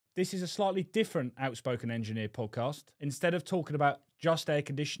this is a slightly different Outspoken Engineer podcast. Instead of talking about just air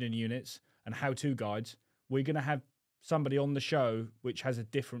conditioning units and how-to guides, we're going to have somebody on the show which has a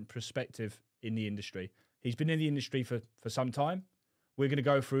different perspective in the industry. He's been in the industry for some time. We're going to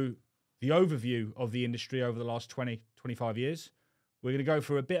go through the overview of the industry over the last 20, 25 years. We're going to go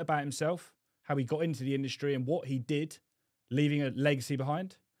through a bit about himself, how he got into the industry and what he did, leaving a legacy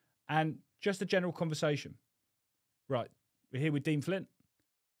behind, and just a general conversation. Right, we're here with Deane Flint.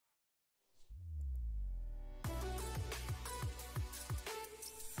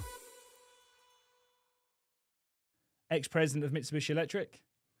 Ex-president of Mitsubishi Electric.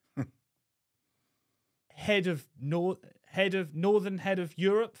 head of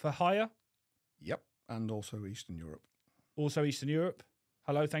Europe for hire. Yep, and also Eastern Europe. Also Eastern Europe.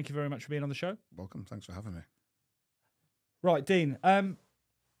 Hello, thank you very much for being on the show. Welcome, thanks for having me. Right, Deane.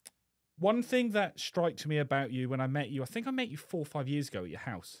 One thing that strikes me about you when I met you, I think I met you 4 or 5 years ago at your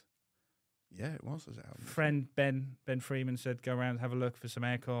house. Yeah, it was. As it happened. Friend Ben Freeman said, go around, have a look for some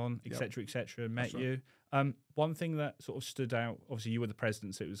aircon, etc., etc., and met you. One thing that sort of stood out, obviously you were the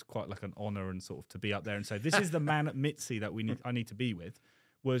president, so it was quite like an honour and sort of to be up there and say, this is the man at Mitzi that I need to be with,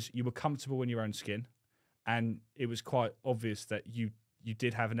 was you were comfortable in your own skin, and it was quite obvious that you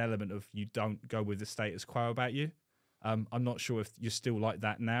did have an element of you don't go with the status quo about you. I'm not sure if you're still like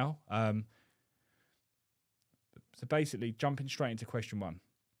that now. So basically, jumping straight into question one.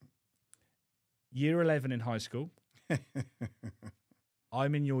 Year 11 in high school.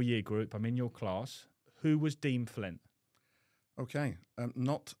 I'm in your year group. I'm in your class. Who was Deane Flint? Okay,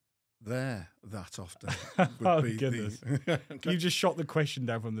 not there that often. Oh, goodness. You just shot the question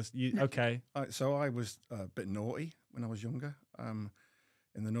down from this. Okay. So I was a bit naughty when I was younger. In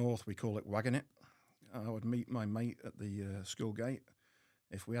the north, we call it wagging it. I would meet my mate at the school gate.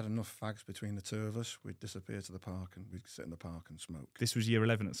 If we had enough fags between the two of us, we'd disappear to the park and we'd sit in the park and smoke. This was year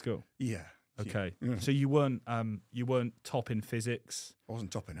 11 at school? Yeah. Okay. Yeah. So you weren't top in physics? I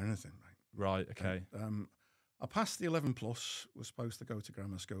wasn't top in anything, mate. Right, okay. I passed the 11 plus, was supposed to go to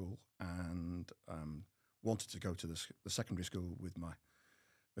grammar school and wanted to go to the secondary school with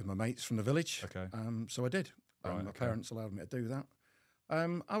my mates from the village. Okay. So I did. Right, my parents allowed me to do that.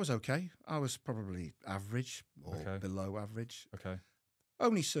 I was okay. I was probably average or below average. Okay.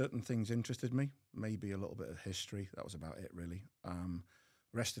 Only certain things interested me. Maybe a little bit of history. That was about it, really. The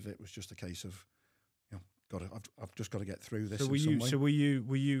rest of it was just a case of, I've just got to get through this. So were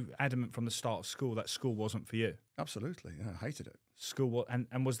you adamant from the start of school that school wasn't for you? Absolutely. Yeah, I hated it. School,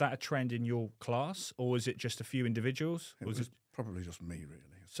 and was that a trend in your class, or was it just a few individuals? It was probably just me, really.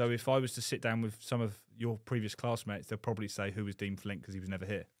 So if I was to sit down with some of your previous classmates, they'll probably say, who was Deane Flint, because he was never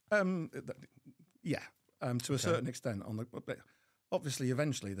here? Yeah, to a certain extent. Obviously,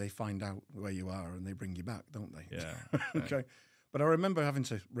 eventually they find out where you are and they bring you back, don't they? Yeah. Okay. But I remember having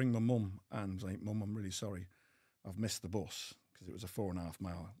to ring my mum and say, Mum, I'm really sorry. I've missed the bus, because it was a 4.5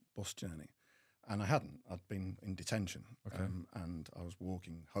 mile bus journey. And I hadn't. I'd been in detention. Okay. And I was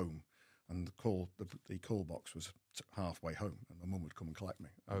walking home. And the call box was halfway home, and my mum would come and collect me.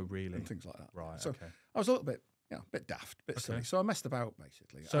 Oh, really? And things like that. Right. So okay. I was a little bit, a bit daft, a bit silly. So I messed about,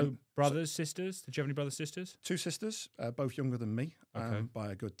 basically. So brothers, sisters? Did you have any brothers, sisters? 2 sisters, both younger than me, Okay.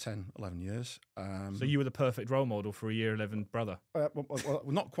 by a good 10, 11 years. So you were the perfect role model for a year 11 brother? Well,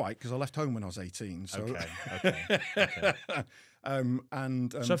 not quite, because I left home when I was 18. So. Okay.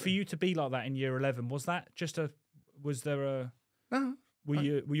 So for you to be like that in year 11, was there a? No.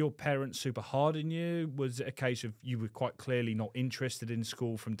 Were your parents super hard on you? Was it a case of you were quite clearly not interested in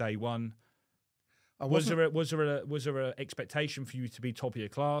school from day one? Was there a expectation for you to be top of your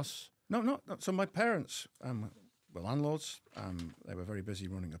class? No, not so. My parents were landlords. They were very busy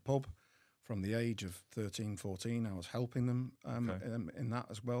running a pub. From the age of 13, 14, I was helping them in that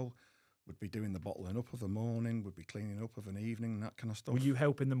as well. Would be doing the bottling up of the morning, would be cleaning up of an evening, that kind of stuff. Were you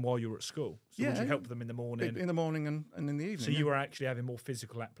helping them while you were at school? So yeah. Would you help them in the morning? In the morning and in the evening. So you were actually having more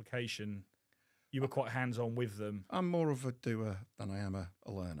physical application. You were quite hands-on with them. I'm more of a doer than I am a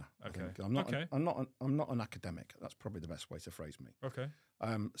learner. Okay. I'm not an academic. That's probably the best way to phrase me. Okay.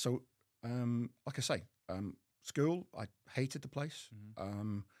 Like I say, school, I hated the place.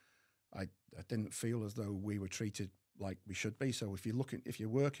 Mm-hmm. I didn't feel as though we were treated like we should be. So if you're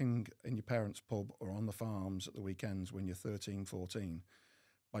working in your parents' pub or on the farms at the weekends when you're 13, 14,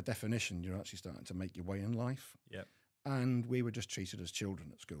 by definition, you're actually starting to make your way in life. Yep. And we were just treated as children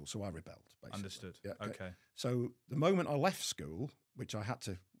at school, so I rebelled, basically. Understood. Yeah, okay. So the moment I left school, which I had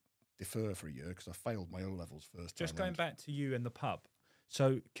to defer for a year because I failed my O-levels first time. Just going back to you and the pub,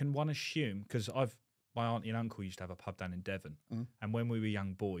 so can one assume, because my auntie and uncle used to have a pub down in Devon, and when we were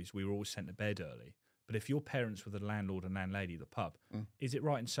young boys, we were always sent to bed early. But if your parents were the landlord and landlady of the pub, is it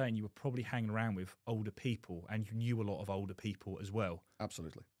right in saying you were probably hanging around with older people and you knew a lot of older people as well?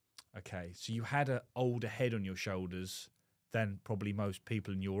 Absolutely. Okay, so you had an older head on your shoulders than probably most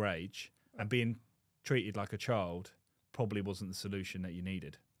people in your age, and being treated like a child probably wasn't the solution that you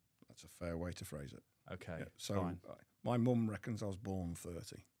needed. That's a fair way to phrase it. Okay, yeah, so my mum reckons I was born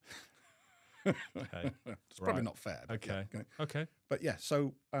 30. Okay, it's probably not fair. But okay. Yeah, okay. But yeah,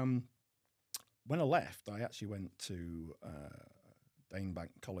 so when I left, I actually went to Deane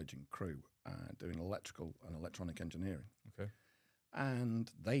College in Crewe doing electrical and electronic engineering. Okay. And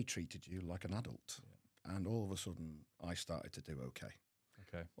they treated you like an adult. Yeah. And all of a sudden, I started to do okay.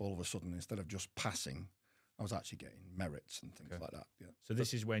 Okay. All of a sudden, instead of just passing, I was actually getting merits and things like that. Yeah. So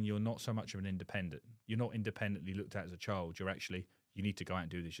this is when you're not so much of an independent. You're not independently looked at as a child. You're actually, you need to go out and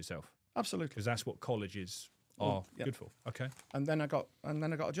do this yourself. Absolutely. Because that's what colleges are good for. Okay. And then I got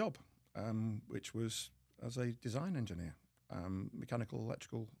a job, which was as a design engineer, mechanical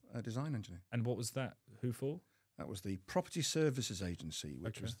electrical design engineer. And what was that? Who for? That was the Property Services Agency,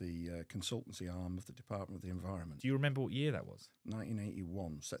 which was the consultancy arm of the Department of the Environment. Do you remember what year that was?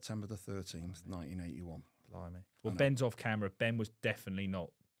 1981, September the 13th, 1981. Blimey. Well, Ben's off camera. Ben was definitely not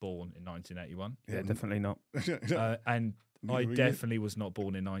born in 1981. Yeah, definitely not. And I definitely was not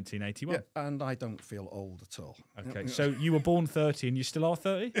born in 1981. Yeah, and I don't feel old at all. Okay, so you were born 30 and you still are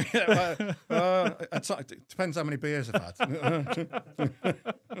 30? It depends how many beers I've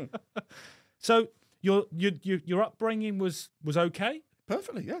had. So your upbringing was okay?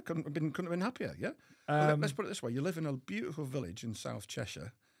 Perfectly, yeah. Couldn't have been happier, yeah. Well, let's put it this way. You live in a beautiful village in South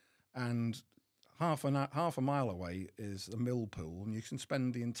Cheshire and half a mile away is the mill pool, and you can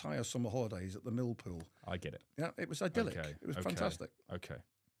spend the entire summer holidays at the mill pool. I get it. Yeah, it was idyllic. Okay. It was fantastic. Okay.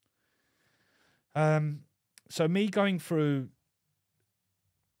 So me going through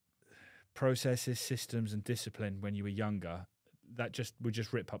processes, systems, and discipline when you were younger, that would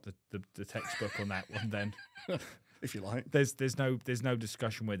just rip up the textbook on that one. Then, if you like, there's no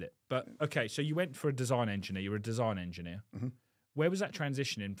discussion with it. But okay, so you went for a design engineer. You were a design engineer. Mm-hmm. Where was that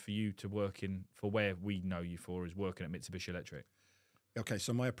transitioning for you to work in, for where we know you for, is working at Mitsubishi Electric? Okay,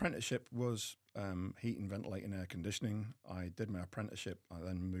 so my apprenticeship was heating, ventilating, air conditioning. I did my apprenticeship. I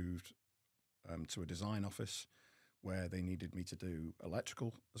then moved to a design office where they needed me to do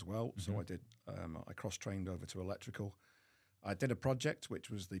electrical as well. Mm-hmm. So I did. I cross-trained over to electrical. I did a project which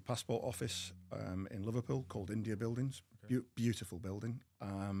was the passport office in Liverpool called India Buildings. Okay. Beautiful building.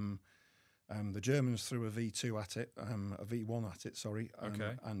 The Germans threw a V2 at it, a V1 at it, sorry,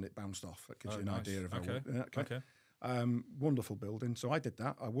 and it bounced off. That gives you an idea of how. Wonderful building. So I did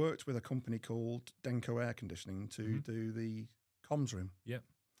that. I worked with a company called Denko Air Conditioning to do the comms room. Yep.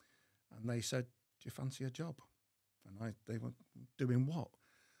 And they said, "Do you fancy a job?" And they were doing what?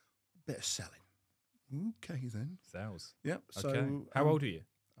 Bit of selling. Okay then. Sales. Yeah. Okay. So how old are you?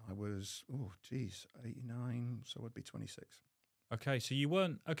 I was 89, so I'd be 26. Okay, so you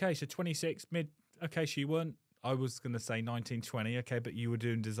weren't, so 26, so you weren't, I was going to say 19, 20, okay, but you were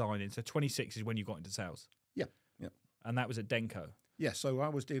doing designing. So 26 is when you got into sales? Yeah. And that was at Denko? Yeah, so I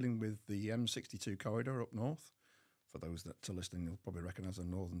was dealing with the M62 corridor up north. For those that are listening, you'll probably recognise a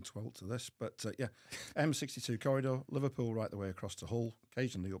northern twelve to this. But M62 corridor, Liverpool right the way across to Hull,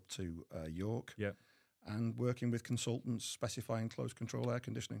 occasionally up to York. Yeah. And working with consultants specifying close control air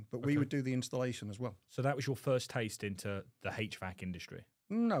conditioning. But we would do the installation as well. So that was your first taste into the HVAC industry?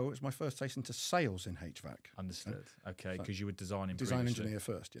 No, it was my first taste into sales in HVAC. Understood. Okay, because you were designing Design previously. engineer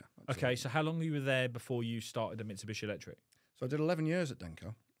first, yeah. Absolutely. Okay, so how long were you there before you started at Mitsubishi Electric? So I did 11 years at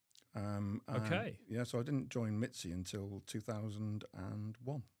Denko. Okay. Yeah, so I didn't join Mitsi until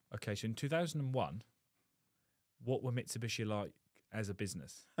 2001. Okay, so in 2001, what were Mitsubishi like as a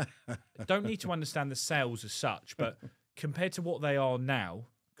business? Don't need to understand the sales as such, but compared to what they are now,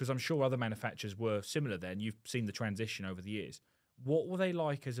 because I'm sure other manufacturers were similar then, you've seen the transition over the years. What were they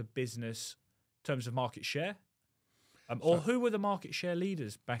like as a business in terms of market share? Or who were the market share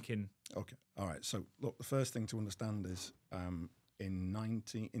leaders back in? Okay, all right. So look, the first thing to understand is in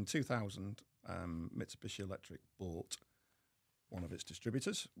 2000, Mitsubishi Electric bought one of its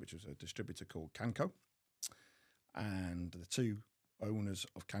distributors, which was a distributor called Canco, and the two owners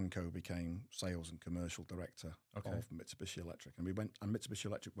of Canco became sales and commercial director of Mitsubishi Electric, and Mitsubishi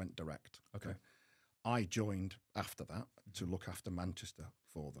Electric went direct. Okay. I joined after that to look after Manchester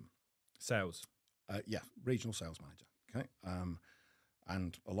for them. Sales? Regional sales manager. Okay.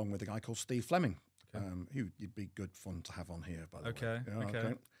 And along with a guy called Steve Fleming, who you'd be good fun to have on here, by the way.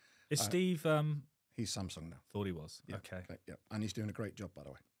 Okay. Is Steve... he's Samsung now. Thought he was. Yeah, okay. Yeah, and he's doing a great job, by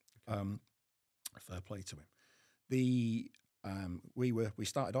the way. Fair play to him. We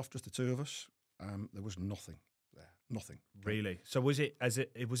started off just the two of us. there was nothing there, nothing. Really? So was it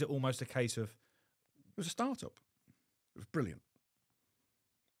almost a case of? It was a startup. It was brilliant.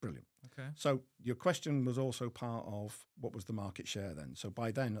 Brilliant. Okay. So your question was also part of what was the market share then. So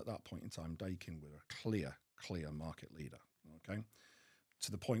by then, at that point in time, Daikin were a clear market leader, okay?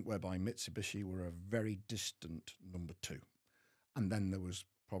 To the point whereby Mitsubishi were a very distant number 2. And then there was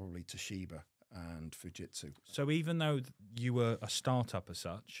probably Toshiba and Fujitsu. So even though you were a startup as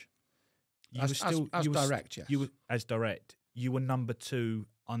such, you as were still direct, yes. You were as direct. You were number 2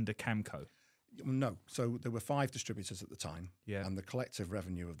 under Camco. No, so there were 5 distributors at the time, yeah, and the collective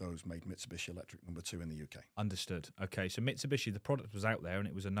revenue of those made Mitsubishi Electric number 2 in the UK. Understood. Okay, so Mitsubishi, the product was out there, and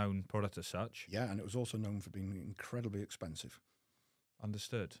it was a known product as such. Yeah, and it was also known for being incredibly expensive.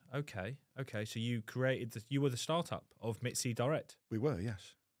 Understood. Okay. So you you were the startup of Mitsi Direct. We were,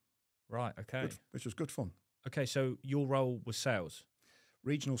 yes. Right. Okay. Which was good fun. Okay, so your role was sales,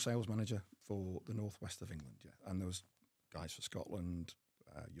 regional sales manager for the northwest of England. Yeah, and there was guys for Scotland,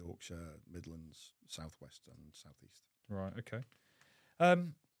 Yorkshire, Midlands, Southwest and Southeast. Right, okay.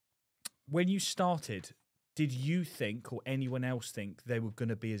 When you started, did you think or anyone else think they were going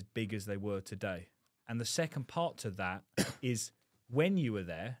to be as big as they were today? And the second part to that is when you were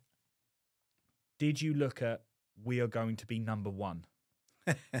there, did you look at, we are going to be number 1?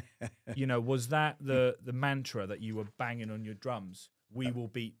 Was that the mantra that you were banging on your drums? We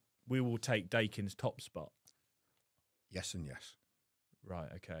will take Daikin's top spot. Yes and yes. Right,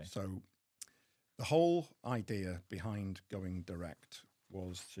 okay. So the whole idea behind going direct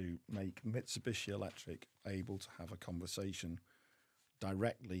was to make Mitsubishi Electric able to have a conversation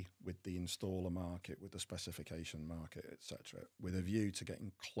directly with the installer market, with the specification market, etc., with a view to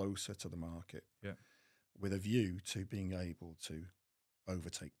getting closer to the market, with a view to being able to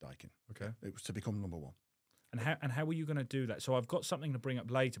overtake Daikin. Okay. It was to become number 1. And how were you going to do that? So I've got something to bring up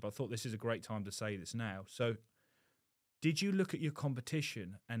later, but I thought this is a great time to say this now. So did you look at your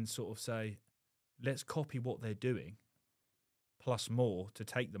competition and sort of say, let's copy what they're doing, plus more to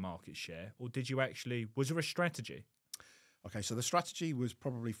take the market share? Or did you actually, was there a strategy? Okay, so the strategy was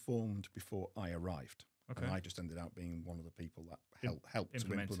probably formed before I arrived. Okay. And I just ended up being one of the people that helped to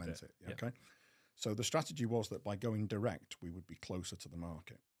implement it. Yeah. Okay. So the strategy was that by going direct, we would be closer to the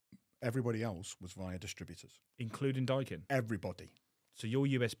market. Everybody else was via distributors. Including Daikin? Everybody. So your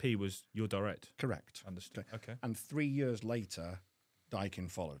USP was your direct? Correct. Understood. Okay. And 3 years later, Daikin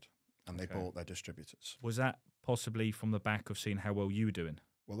followed, and they bought their distributors. Was that possibly from the back of seeing how well you were doing?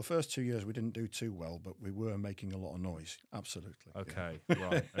 Well, the first 2 years we didn't do too well, but we were making a lot of noise. Absolutely. Okay. Yeah.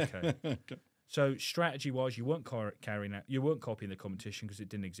 Right. Okay. So strategy-wise, you weren't you weren't copying the competition because it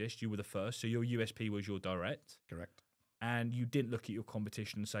didn't exist. You were the first, so your USP was your direct. Correct. And you didn't look at your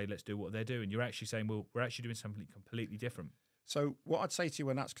competition and say, let's do what they're doing. You're actually saying, well, we're actually doing something completely different. So what I'd say to you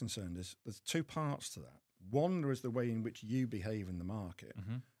when that's concerned is there's 2 parts to that. One, there is the way in which you behave in the market.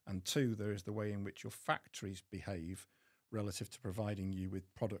 Mm-hmm. And 2, there is the way in which your factories behave relative to providing you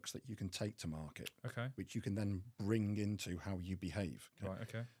with products that you can take to market, which you can then bring into how you behave. Okay? Right,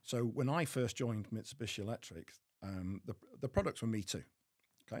 okay. So when I first joined Mitsubishi Electric, the products were me too.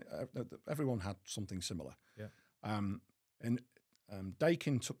 Okay, everyone had something similar. Yeah. And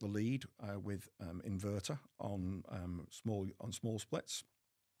Daikin took the lead with inverter on small splits,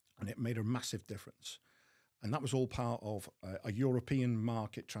 and it made a massive difference. And that was all part of a European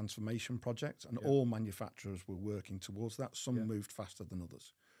market transformation project, and all manufacturers were working towards that. Some moved faster than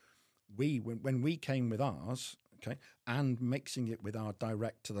others. When we came with ours, and mixing it with our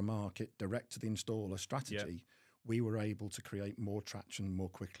direct to the market, direct to the installer strategy, we were able to create more traction more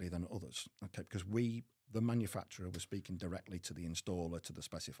quickly than others. Okay, because the manufacturer, was speaking directly to the installer, to the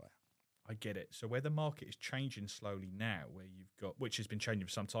specifier. I get it. So where the market is changing slowly now, where you've got, which has been changing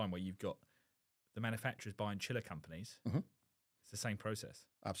for some time, where you've got the manufacturers buying chiller companies, it's the same process.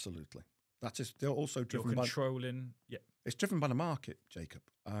 Absolutely. That is still also driven You're controlling, it's driven by the market, Jacob.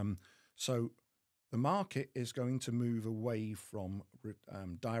 So the market is going to move away from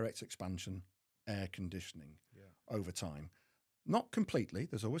direct expansion, air conditioning over time. Not completely.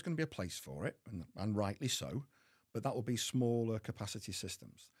 There's always going to be a place for it, and rightly so, but that will be smaller capacity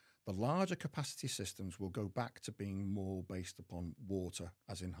systems. The larger capacity systems will go back to being more based upon water,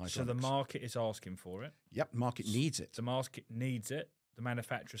 as in hydraulics. So the market is asking for it? Yep, market needs it. The market needs it. The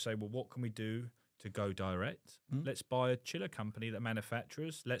manufacturers say, well, what can we do to go direct? Let's buy a chiller company that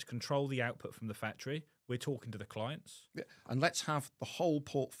manufactures. Let's control the output from the factory. We're talking to the clients. Yeah, and let's have the whole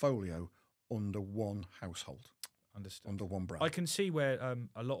portfolio under one household. Understood. Under one brand. I can see where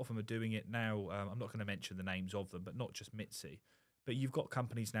a lot of them are doing it now. I'm not going to mention the names of them, but not just Mitsi. But you've got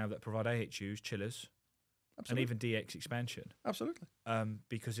companies now that provide AHUs, chillers, and even DX expansion. Absolutely.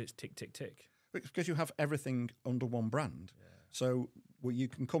 Because it's tick, tick, tick. because you have everything under one brand. Yeah. So you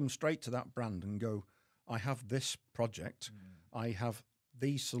can come straight to that brand and go, I have this project, I have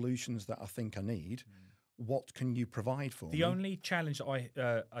these solutions that I think I need. What can you provide for me? The only challenge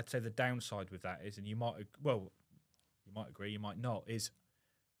that I'd say the downside with that is, and you might agree, you might not, is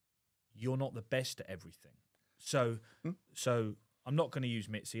you're not the best at everything. So I'm not going to use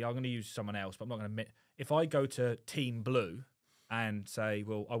Mitzi. I'm going to use someone else, but I'm not going to. If I go to Team Blue and say,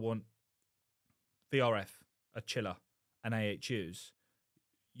 well, I want VRF, a chiller, and AHUs,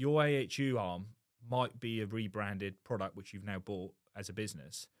 your AHU arm might be a rebranded product which you've now bought as a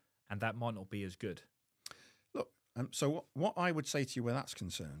business, and that might not be as good. Look, so what I would say to you where that's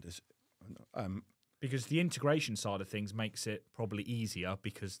concerned is... because the integration side of things makes it probably easier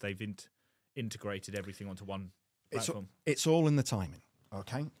because they've integrated everything onto one platform. It's all in the timing,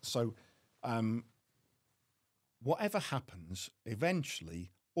 okay? So whatever happens,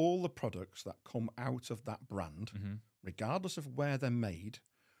 eventually all the products that come out of that brand, regardless of where they're made,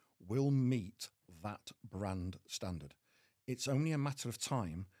 will meet that brand standard. It's only a matter of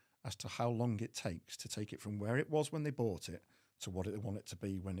time as to how long it takes to take it from where it was when they bought it to what they want it to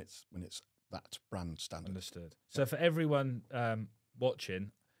be when it's that brand standard. Understood. So for everyone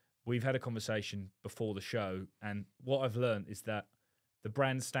watching, we've had a conversation before the show, and what I've learned is that the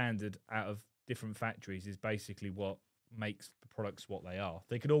brand standard out of different factories is basically what makes the products what they are.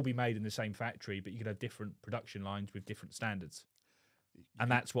 They could all be made in the same factory, but you could have different production lines with different standards.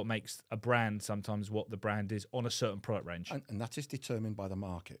 And that's what makes a brand sometimes what the brand is on a certain product range. And that is determined by the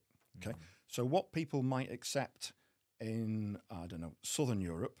market. Okay. So what people might accept in, I don't know, Southern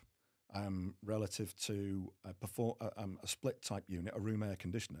Europe, relative to a split type unit, a room air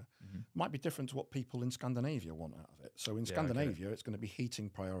conditioner, might be different to what people in Scandinavia want out of it. So in Scandinavia, it's going to be heating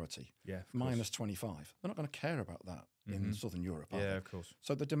priority, minus 25. They're not going to care about that in Southern Europe, are they? Of course.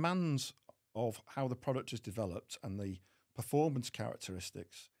 So the demands of how the product is developed and the performance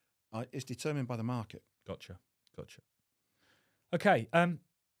characteristics is determined by the market. Gotcha. Okay.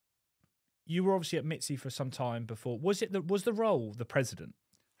 You were obviously at Mitzi for some time before. Was the role the president?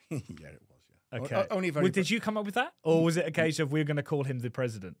 Yeah, it was. Yeah. Okay. Only did you come up with that, or was it a case of we're going to call him the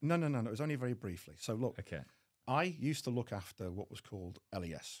president? No. It was only very briefly. So look, I used to look after what was called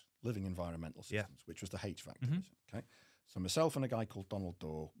LES, Living Environmental Systems, which was the HVAC division. Okay. So myself and a guy called Donald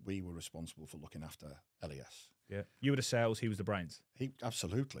Dorr, we were responsible for looking after LES. Yeah. You were the sales, he was the brains.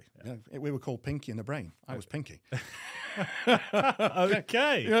 Absolutely. Yeah. We were called Pinky in the Brain. I was Pinky.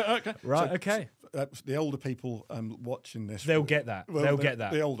 Okay. Yeah, okay. Right, so, okay. The older people watching this... They'll get that. Well, they'll get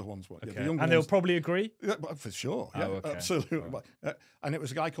that. The older ones will. Okay. Yeah, the younger and they'll ones, probably agree? Yeah, for sure. Yeah, okay. Absolutely. Right. And it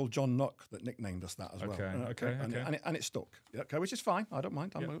was a guy called John Nuck that nicknamed us that as well. Okay. And it stuck. Yeah, okay, which is fine. I don't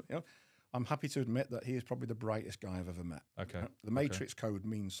mind. I'm happy to admit that he is probably the brightest guy I've ever met. Okay. The Matrix code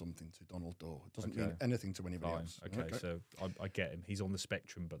means something to Donald Dorr. It doesn't mean anything to anybody else. Okay, so I get him. He's on the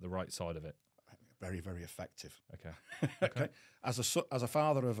spectrum, but the right side of it. Very, very effective. Okay. As a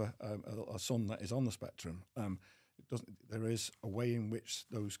father of a son that is on the spectrum, there is a way in which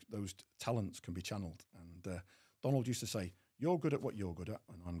those talents can be channeled. And Donald used to say, "You're good at what you're good at,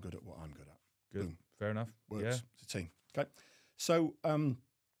 and I'm good at what I'm good at." Good. Boom. Fair enough. Works. Yeah. It's a team. Okay. So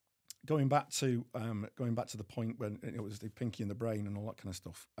going back to the point when it was the Pinky in the Brain and all that kind of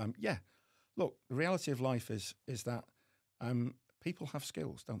stuff. Look, the reality of life is that people have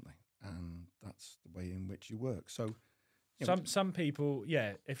skills, don't they? And that's the way in which you work. So some people,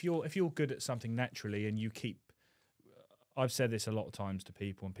 if you're good at something naturally and you keep, I've said this a lot of times to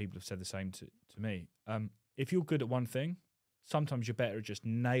people, and people have said the same to me. If you're good at one thing, sometimes you're better at just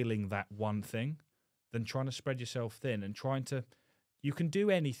nailing that one thing than trying to spread yourself thin and trying to. You can do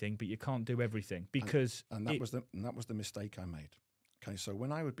anything, but you can't do everything because that was the mistake I made. Okay, so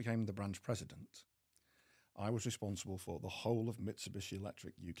when I became the branch president, I was responsible for the whole of Mitsubishi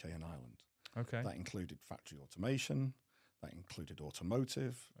Electric UK and Ireland. Okay, that included factory automation, that included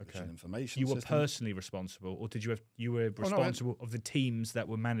automotive, information. You were personally responsible, or did you were responsible of the teams that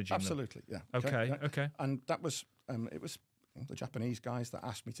were managing Absolutely, them? Yeah. Okay. And that was it was the Japanese guys that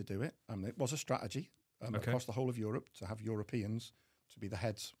asked me to do it. It was a strategy across the whole of Europe to have Europeans to be the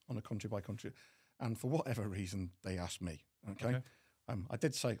heads on a country by country, and for whatever reason they asked me. Okay. I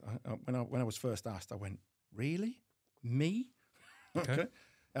did say when I was first asked, I went, "Really, me?" Okay.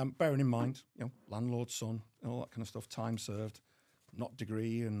 Bearing in mind, landlord's son, and all that kind of stuff, time served, not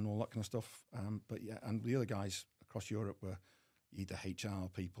degree, and all that kind of stuff. But yeah, and the other guys across Europe were either HR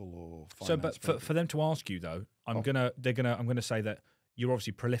people or finance. So, but people. For them to ask you though, I'm gonna say that you're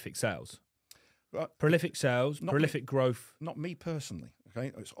obviously prolific sales. Prolific sales, prolific growth. Not me personally,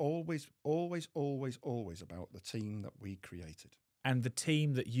 okay? It's always about the team that we created. And the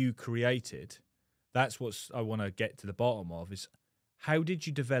team that you created that's what I want to get to the bottom of is how did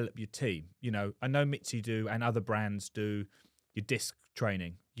you develop your team? You know, I know Mitzi do and other brands do your disc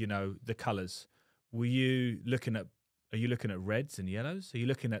training, you know, the colours. Are you looking at reds and yellows? Are you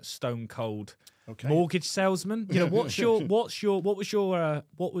looking at stone cold mortgage salesman? You know, what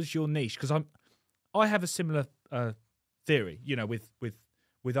was your niche? Because I have a similar theory, you know,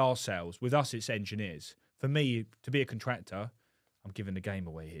 with our sales. With us, it's engineers. For me, to be a contractor, I'm giving the game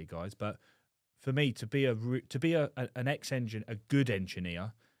away here, guys, but for me to be a good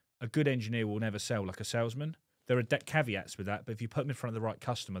engineer will never sell like a salesman. There are caveats with that, but if you put them in front of the right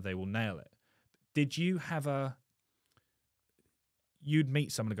customer, they will nail it. Did you have you'd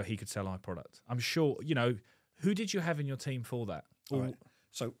meet someone and go, he could sell our product? I'm sure, you know, who did you have in your team for that? All right.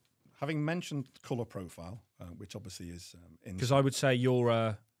 So having mentioned colour profile, which obviously is... Because I would say you're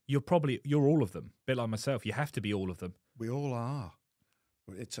all of them, a bit like myself. You have to be all of them. We all are.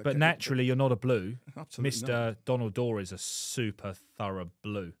 But naturally, you're not a blue. Absolutely Mr. not. Donald Dorr is a super thorough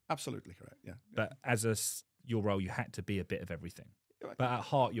blue. Absolutely correct, yeah. But as your role, you had to be a bit of everything. But at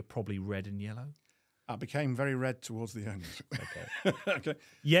heart, you're probably red and yellow. I became very red towards the end. Okay. Okay.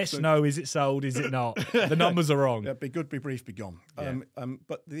 Yes, no, is it sold? Is it not? The numbers are wrong. Yeah, be good, be brief, be gone. Yeah.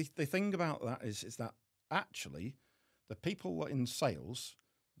 But the thing about that is that actually the people in sales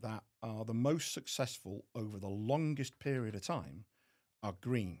that are the most successful over the longest period of time are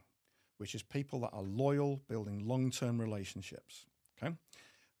green, which is people that are loyal, building long-term relationships. Okay.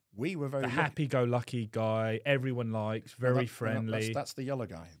 We were very happy-go-lucky guy, everyone likes, very friendly. That's the yellow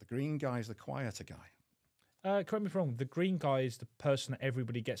guy. The green guy is the quieter guy. Correct me if I'm wrong. The green guy is the person that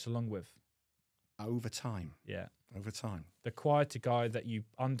everybody gets along with. Over time. Yeah. Over time. The quieter guy that you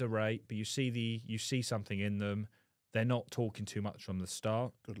underrate, but you see something in them. They're not talking too much from the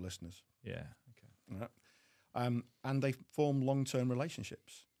start. Good listeners. Yeah. Okay. Yeah. And they form long-term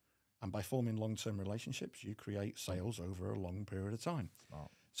relationships. And by forming long-term relationships, you create sales over a long period of time. Smart.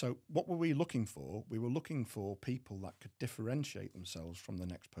 So what were we looking for? We were looking for people that could differentiate themselves from the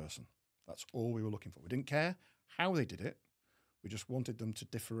next person. That's all we were looking for. We didn't care how they did it. We just wanted them to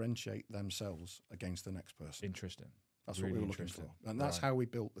differentiate themselves against the next person. Interesting. That's really what we were looking for. And that's how we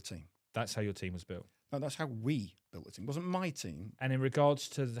built the team. That's how your team was built? No, that's how we built the team. It wasn't my team. And in regards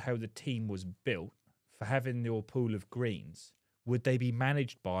to how the team was built, for having your pool of greens, would they be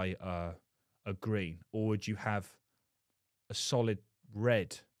managed by a green, or would you have a solid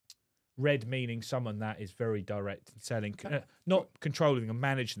red? Red meaning someone that is very direct in selling, not controlling and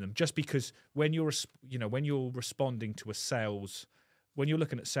managing them. Just because when you're responding to a sales, when you're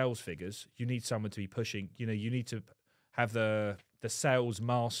looking at sales figures, you need someone to be pushing. You know, you need to have the sales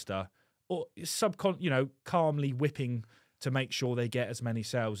master or calmly whipping to make sure they get as many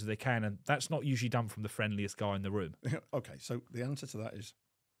sales as they can, and that's not usually done from the friendliest guy in the room. Okay, so the answer to that is,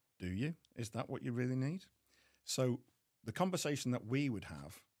 do you? Is that what you really need? So the conversation that we would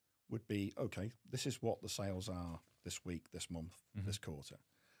have would be, okay, this is what the sales are this week, this month, this quarter.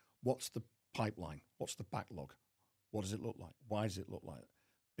 What's the pipeline? What's the backlog? What does it look like? Why does it look like it?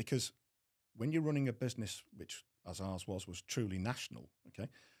 Because when you're running a business, which as ours was truly national, okay,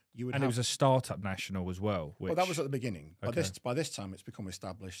 you would it was a startup national as well. Well, that was at the beginning. Okay. By this time, it's become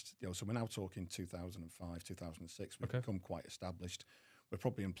established. So we're now talking 2005, 2006. We've become quite established. We're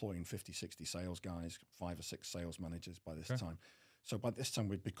probably employing 50, 60 sales guys, 5 or 6 sales managers by this time. So by this time,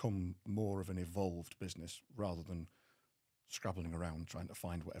 we'd become more of an evolved business rather than scrabbling around trying to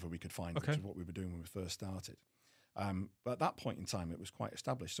find whatever we could find, which is what we were doing when we first started. But at that point in time, it was quite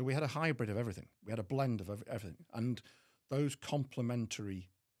established. So we had a hybrid of everything. We had a blend of everything. And those complementary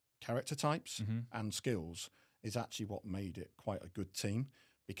character types and skills is actually what made it quite a good team,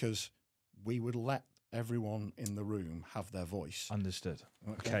 because we would let everyone in the room have their voice. Understood.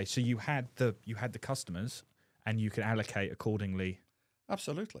 Okay, so you had the customers, and you could allocate accordingly.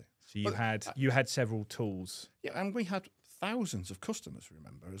 Absolutely. So you had several tools. Yeah, and we had thousands of customers,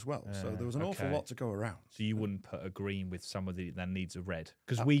 remember, as well. So there was an awful lot to go around. So you wouldn't put a green with somebody that needs a red,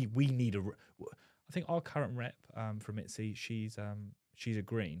 because we need a. I think our current rep from Mitzi, she's a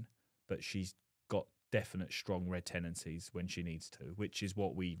green, but she's got definite strong red tendencies when she needs to, which is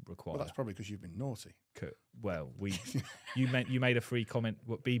what we require. Well, that's probably because you've been naughty. Well, you made a free comment.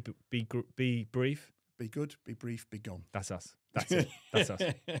 What be brief. Be good, be brief, be gone. That's us. That's it. That's us.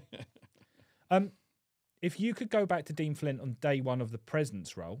 If you could go back to Deane Flint on day one of the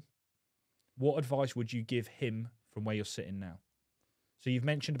president's role, what advice would you give him from where you're sitting now? So you've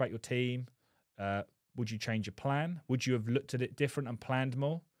mentioned about your team. Would you change your plan? Would you have looked at it different and planned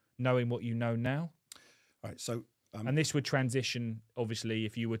more, knowing what you know now? Right. So, and this would transition, obviously,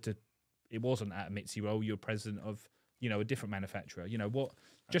 if you were to, it wasn't at a Mitzi role, you're president of, a different manufacturer.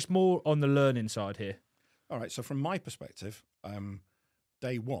 Just more on the learning side here. All right. So from my perspective,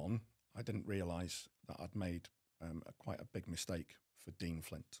 day one, I didn't realise that I'd made quite a big mistake for Deane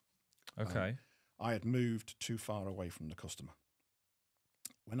Flint. Okay. I had moved too far away from the customer.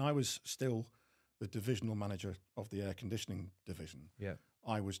 When I was still the divisional manager of the air conditioning division,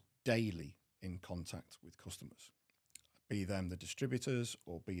 I was daily in contact with customers, be them the distributors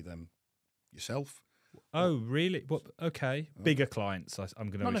or be them yourself. Oh, really? What? Okay. Bigger clients, I'm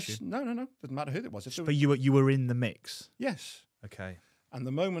going to assume. No. Doesn't matter who it was. But you were in the mix? Yes. Okay. And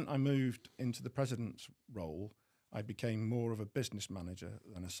the moment I moved into the president's role, I became more of a business manager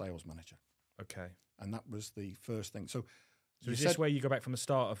than a sales manager. Okay. And that was the first thing. So is this where you go back from the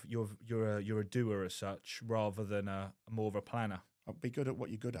start of you're a doer as such rather than more of a planner? I'll be good at what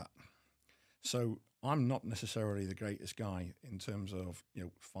you're good at. So I'm not necessarily the greatest guy in terms of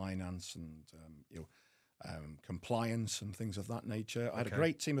finance and compliance and things of that nature. I had a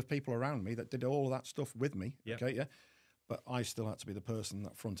great team of people around me that did all of that stuff with me. Yep. Okay, yeah. But I still had to be the person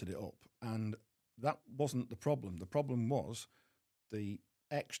that fronted it up, and that wasn't the problem. The problem was the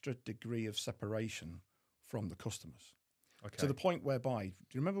extra degree of separation from the customers. Okay. To the point whereby, do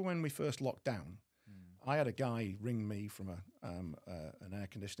you remember when we first locked down? I had a guy ring me from an air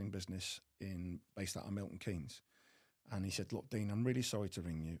conditioning business based out of Milton Keynes, and he said, "Look, Deane, I'm really sorry to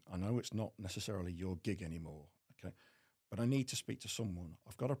ring you. I know it's not necessarily your gig anymore, okay, but I need to speak to someone.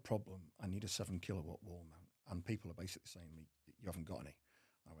 I've got a problem. I need a 7 kilowatt wall mount, and people are basically saying to me, you haven't got any."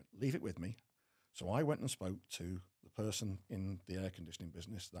 I went, "Leave it with me." So I went and spoke to the person in the air conditioning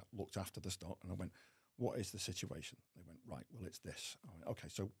business that looked after the stock, and I went, "What is the situation?" They went, "Right, well, it's this." I went, "Okay,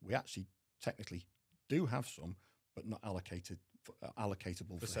 so we actually technically do have some, but not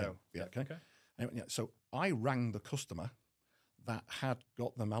allocatable for sale." Yeah, okay. Anyway, so I rang the customer that had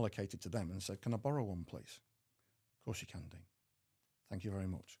got them allocated to them and said, "Can I borrow one, please?" "Of course you can, Deane. Thank you very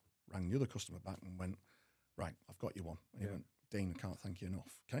much." Rang the other customer back and went, "Right, I've got you one." And he went, "Deane, I can't thank you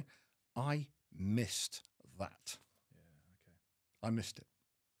enough." Okay. I missed that. Yeah, okay. I missed it.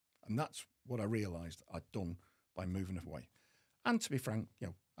 And that's what I realised I'd done by moving away. And to be frank,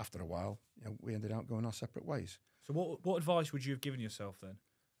 after a while, we ended up going our separate ways. So what advice would you have given yourself then?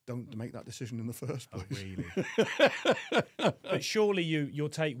 Don't make that decision in the first place. Oh, really? But surely your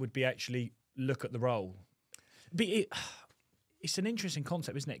take would be actually look at the role. But it's an interesting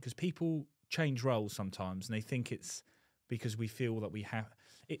concept, isn't it? Because people change roles sometimes and they think it's because we feel that we have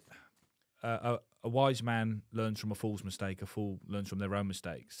it. A wise man learns from a fool's mistake. A fool learns from their own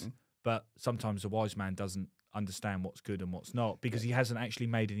mistakes. But sometimes a wise man doesn't understand what's good and what's not because he hasn't actually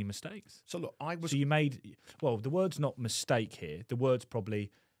made any mistakes. So look, So you made... Well, the word's not mistake here. The word's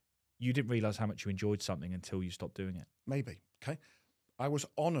probably you didn't realise how much you enjoyed something until you stopped doing it. Maybe. Okay. I was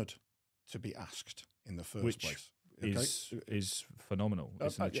honoured to be asked in the first place. Okay? Is phenomenal.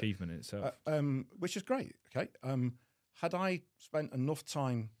 It's an achievement in itself. Which is great. Okay. Had I spent enough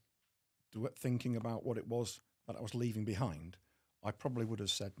time thinking about what it was that I was leaving behind, I probably would have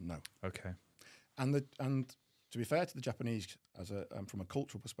said no. Okay. And to be fair to the Japanese, from a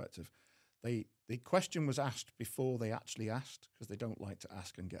cultural perspective, the question was asked before they actually asked because they don't like to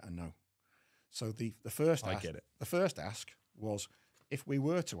ask and get a no. So the first ask was, if we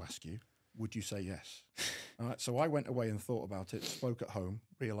were to ask you, would you say yes? All right. So I went away and thought about it, spoke at home,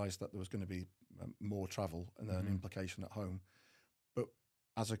 realised that there was going to be more travel and an implication at home, but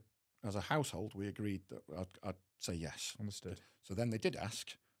as a household, we agreed that I'd say yes. Understood. So then they did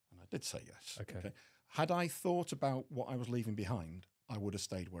ask, and I did say yes. Okay. Had I thought about what I was leaving behind, I would have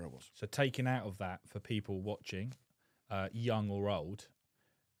stayed where I was. So taking out of that for people watching, young or old,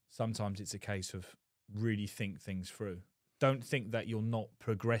 sometimes it's a case of really think things through. Don't think that you're not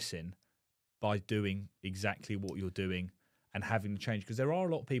progressing by doing exactly what you're doing and having to change. Because there are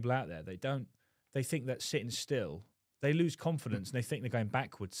a lot of people out there, they think that sitting still, they lose confidence and they think they're going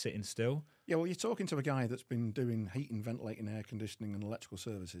backwards sitting still. Yeah, well, you're talking to a guy that's been doing heating, ventilating, air conditioning and electrical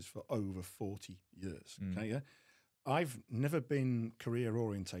services for over 40 years. Okay, yeah? I've never been career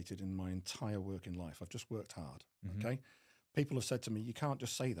orientated in my entire working life. I've just worked hard, okay? People have said to me, "You can't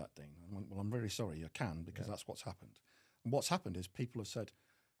just say that, Deane." I went, "Well, I'm very sorry, I can, because that's what's happened." And what's happened is people have said,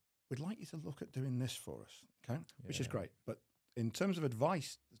 "We'd like you to look at doing this for us," okay? Which is great. But in terms of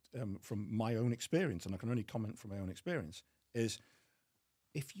advice from my own experience, and I can only comment from my own experience, is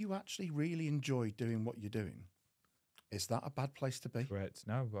if you actually really enjoy doing what you're doing, is that a bad place to be? Correct.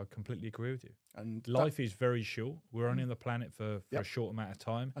 No, I completely agree with you. And life is very short. We're only on the planet for a short amount of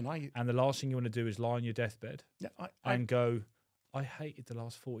time. And the last thing you want to do is lie on your deathbed and go, "I hated the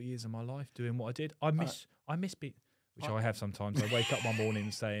last 40 years of my life doing what I did. I miss being," which I have sometimes. I wake up one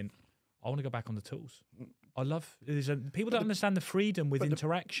morning saying, "I want to go back on the tools." I love people don't understand the freedom with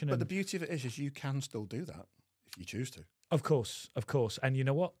interaction. But the beauty of it is you can still do that if you choose to. Of course. And you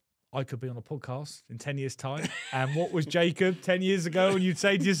know what? I could be on a podcast in 10 years' time. And what was Jacob 10 years ago? And you'd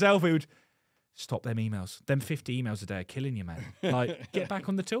say to yourself, it would stop them emails. Them 50 emails a day are killing you, man. Like, get back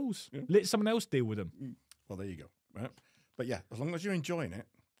on the tools. Let someone else deal with them. Well, there you go. Right? But yeah, as long as you're enjoying it,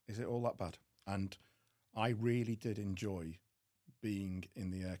 is it all that bad? And I really did enjoy being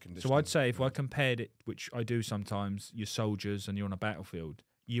in the air conditioning. So I'd say if I compared it, which I do sometimes, you're soldiers and you're on a battlefield,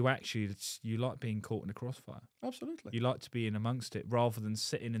 you like being caught in the crossfire. Absolutely. You like to be in amongst it rather than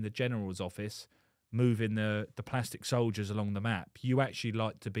sitting in the general's office, moving the plastic soldiers along the map. You actually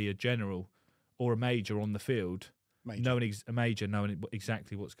like to be a general or a major on the field, knowing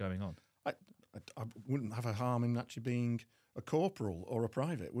exactly what's going on. I wouldn't have a harm in actually being a corporal or a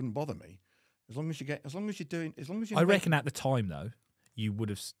private. It wouldn't bother me. As long as you're doing. I reckon at the time though, you would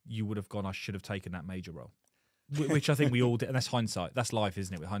have gone, I should have taken that major role. Which I think we all did, and that's hindsight. That's life,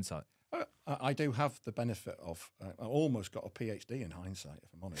 isn't it, with hindsight? I do have the benefit of, I almost got a PhD in hindsight, if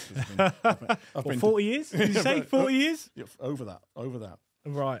I'm honest. I've been 40 years? Did you say 40 years? Yeah, over that.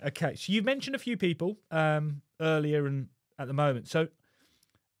 Right, okay. So you've mentioned a few people earlier and at the moment. So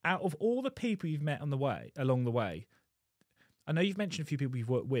out of all the people you've met along the way, I know you've mentioned a few people you've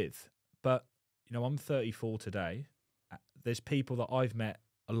worked with, but, I'm 34 today. There's people that I've met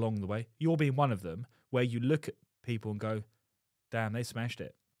along the way, you're being one of them, where you look at people and go, damn, they smashed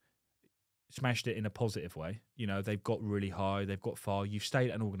it in a positive way. They've got really high, they've got far. You've stayed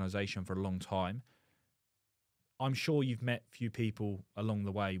at an organisation for a long time. I'm sure you've met a few people along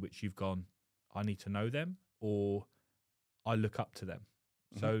the way which you've gone, I need to know them, or I look up to them.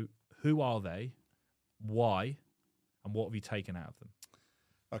 Mm-hmm. So who are they, why, and what have you taken out of them?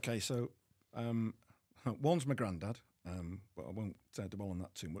 Okay, so one's my granddad. But I won't dwell on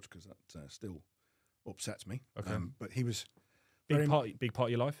that too much because that still upsets me. Okay. But he was big part of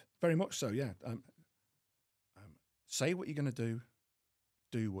your life. Very much so. Yeah. Say what you're going to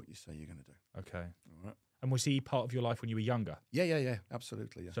do what you say you're going to do. Okay. All right. And was he part of your life when you were younger? Yeah.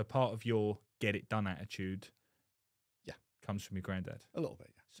 Absolutely. Yeah. So part of your get it done attitude. Yeah. Comes from your granddad. A little bit.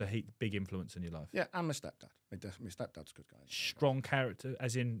 Yeah. So big influence in your life. Yeah, and my stepdad. My stepdad's a good guy. Strong character,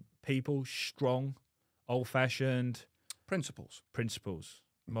 as in people. Strong, old-fashioned. Principles,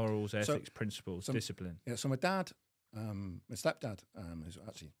 morals, ethics, principles, discipline. Yeah. So my dad, my stepdad, is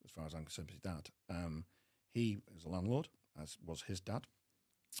actually, as far as I'm concerned, his dad. He was a landlord, as was his dad,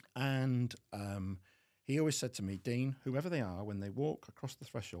 and he always said to me, Deane, whoever they are, when they walk across the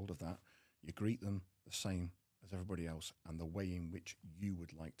threshold of that, you greet them the same as everybody else, and the way in which you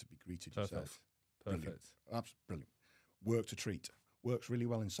would like to be greeted yourself. Perfect. Absolutely brilliant. Work to treat. Works really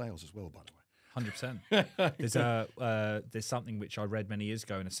well in sales as well, by the way. 100%. There's something which I read many years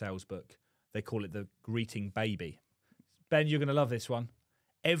ago in a sales book. They call it the greeting baby. Ben, you're going to love this one.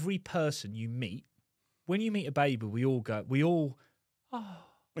 Every person you meet, when you meet a baby, we all,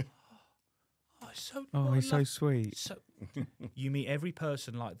 he's so sweet. So you meet every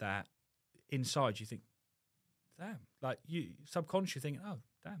person like that. Inside, you think, damn. Like you subconsciously thinking, oh,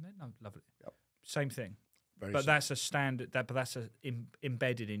 damn, they're lovely. Yep. Same thing. But that's a standard. But that's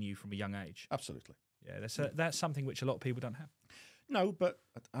embedded in you from a young age. Absolutely. Yeah, that's something which a lot of people don't have. No, but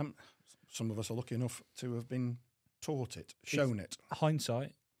some of us are lucky enough to have been taught it, shown it.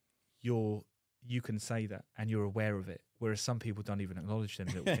 Hindsight, you can say that and you're aware of it, whereas some people don't even acknowledge them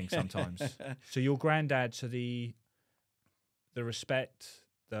little things sometimes. So your granddad, so the respect,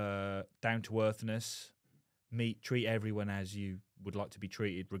 the down to earthness, treat everyone as you would like to be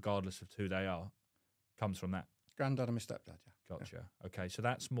treated, regardless of who they are. Comes from that. Granddad and my stepdad, yeah. Gotcha. Yeah. Okay, so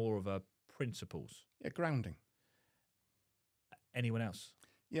that's more of a principles. Yeah, grounding. Anyone else?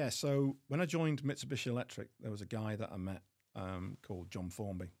 Yeah, so when I joined Mitsubishi Electric, there was a guy that I met called John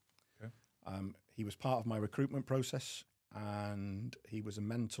Formby. Okay. He was part of my recruitment process, and he was a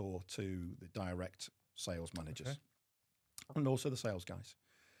mentor to the direct sales managers and also the sales guys.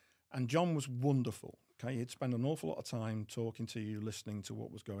 And John was wonderful. Okay, he'd spend an awful lot of time talking to you, listening to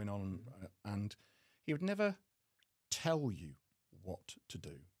what was going on, and he would never tell you what to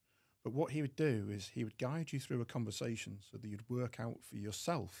do. But what he would do is he would guide you through a conversation so that you'd work out for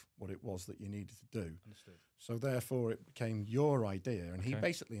yourself what it was that you needed to do. Understood. So therefore it became your idea, and he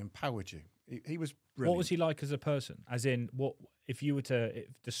basically empowered you. He was brilliant. What was he like as a person? As in, what if you were to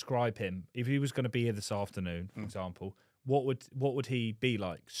describe him, if he was going to be here this afternoon, for example, what would he be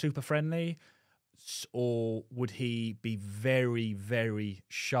like? Super friendly? Or would he be very, very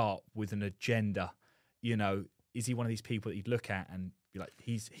sharp with an agenda? Is he one of these people that you'd look at and be like,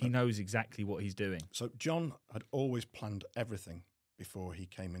 he knows exactly what he's doing? So John had always planned everything before he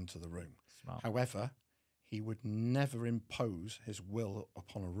came into the room. Smart. However, he would never impose his will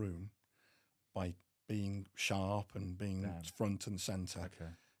upon a room by being sharp and being front and centre.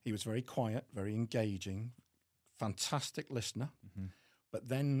 Okay. He was very quiet, very engaging, fantastic listener. But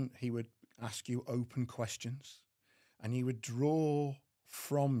then he would ask you open questions and he would draw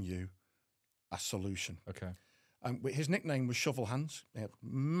from you a solution. Okay. His nickname was Shovel Hands. He had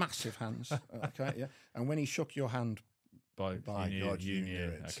massive hands. Okay, yeah. And when he shook your hand, by God, you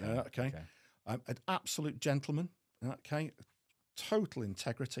knew it. Okay. An absolute gentleman. Okay. Total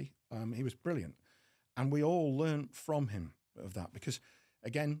integrity. He was brilliant. And we all learned from him of that because,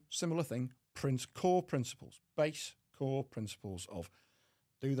 again, similar thing, core principles, base core principles of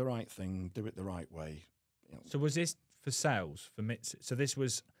do the right thing, do it the right way. You know. So was this for sales, for Mitz?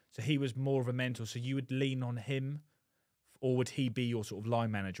 So he was more of a mentor, so you would lean on him, or would he be your sort of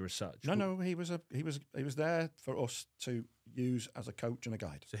line manager as such? No, he was there for us to use as a coach and a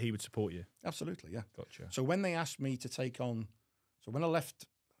guide. So he would support you? Absolutely, yeah. Gotcha. So when they asked me to take on, so when I left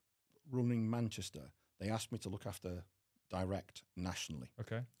running Manchester, they asked me to look after direct nationally.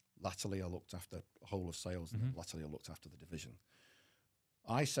 Okay. Latterly, I looked after the whole of sales, and latterly I looked after the division.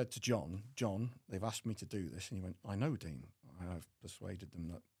 I said to John, they've asked me to do this, and he went, I know, Deane. I've persuaded them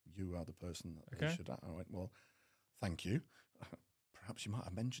that you are the person that they should. I went, well, thank you. Perhaps you might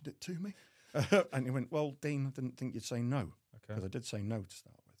have mentioned it to me. And he went, well, Deane, I didn't think you'd say no. Because I did say no to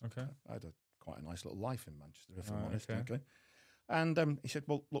start with. Okay. I had quite a nice little life in Manchester, if I'm honest. Okay. And he said,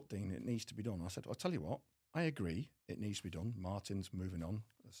 well, look, Deane, it needs to be done. I said, I'll tell you what, I agree it needs to be done. Martin's moving on,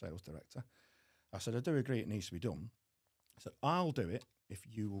 the sales director. I said, I do agree it needs to be done. I said, I'll do it if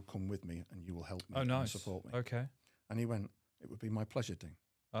you will come with me and you will help me and support me. Okay. And he went, it would be my pleasure, Deane.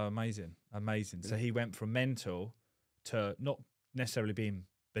 Oh, amazing. Amazing. So he went from mentor to not necessarily being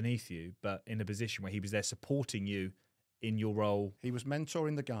beneath you, but in a position where he was there supporting you in your role. He was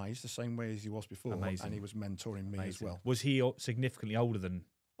mentoring the guys the same way as he was before. Amazing. And he was mentoring me as well. Was he significantly older than?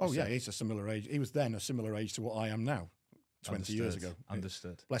 Oh, yeah, he's a similar age. He was then a similar age to what I am now, 20 years ago.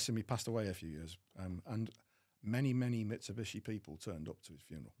 Understood. Bless him, he passed away a few years. And many, many Mitsubishi people turned up to his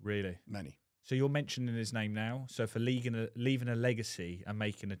funeral. Really? Many. So you're mentioning his name now. So for leaving a legacy and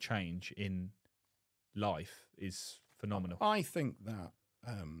making a change in life is phenomenal. I think that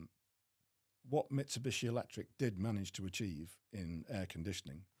what Mitsubishi Electric did manage to achieve in air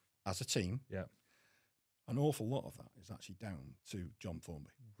conditioning as a team, an awful lot of that is actually down to John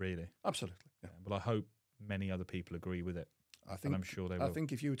Formby. Really? Absolutely. Yeah. Well, I hope many other people agree with it. And I'm sure they will. I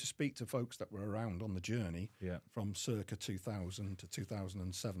think if you were to speak to folks that were around on the journey from circa 2000 to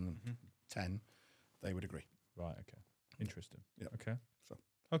 2007, 10, they would agree. Right. Okay. Interesting. Yeah. Okay. So.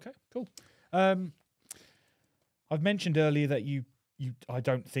 Okay. Cool. I've mentioned earlier that I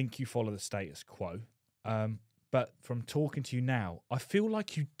don't think you follow the status quo, but from talking to you now, I feel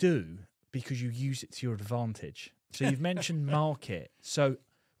like you do because you use it to your advantage. So you've mentioned market. So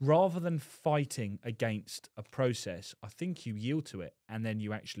rather than fighting against a process, I think you yield to it and then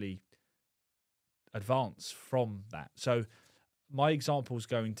you actually advance from that. So my example is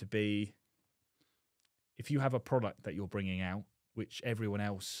going to be, if you have a product that you're bringing out, which everyone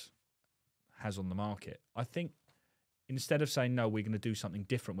else has on the market, I think instead of saying, no, we're going to do something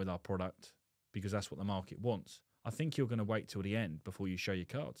different with our product because that's what the market wants, I think you're going to wait till the end before you show your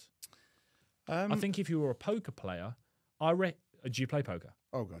cards. I think if you were a poker player, do you play poker?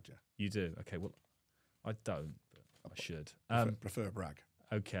 Oh, God, yeah. You do? Okay, well, I don't, but I should. Prefer brag.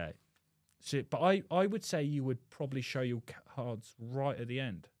 Okay. So, but I would say you would probably show your cards right at the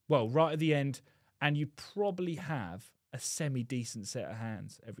end. Well, right at the end, and you probably have a semi-decent set of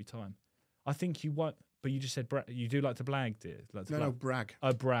hands every time. I think you won't, but you just said you do like to blag, dear. No, brag.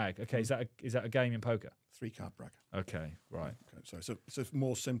 Oh, brag. Okay, is that a game in poker? 3-card brag. Okay, right. Okay, so it's a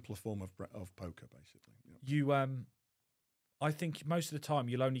more simpler form of poker, basically. You I think most of the time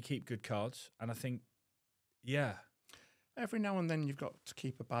you'll only keep good cards, and I think, every now and then you've got to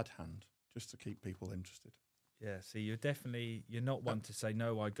keep a bad hand just to keep people interested. Yeah, see, you're not one to say,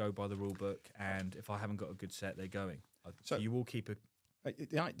 no, I go by the rule book, and if I haven't got a good set, they're going. So you will keep a...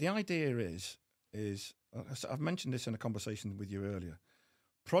 The idea is I've mentioned this in a conversation with you earlier,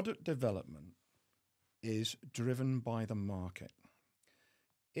 product development is driven by the market.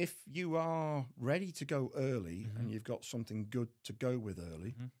 If you are ready to go early and you've got something good to go with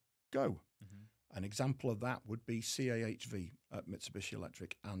early, go. An example of that would be CAHV at Mitsubishi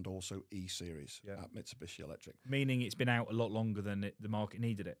Electric and also E-Series at Mitsubishi Electric. Meaning it's been out a lot longer than the market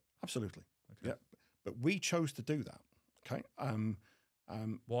needed it? Absolutely. Okay. Yeah. But we chose to do that. Okay.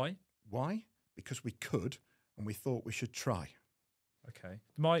 Why? Why? Because we could and we thought we should try. Okay.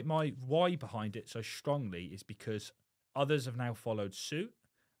 My why behind it so strongly is because others have now followed suit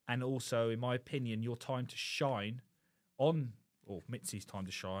and also, in my opinion, your time to shine on, or Mitzi's time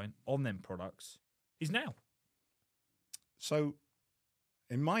to shine on them products is now. So,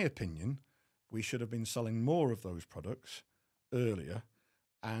 in my opinion, we should have been selling more of those products earlier.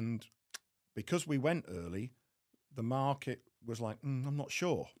 And because we went early, the market was like, I'm not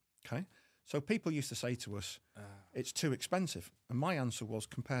sure. Okay. So people used to say to us, it's too expensive. And my answer was,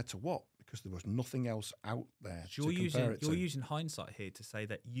 compared to what? Because there was nothing else out there to compare it to. You're using hindsight here to say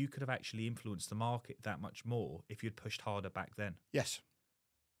that you could have actually influenced the market that much more if you'd pushed harder back then. Yes.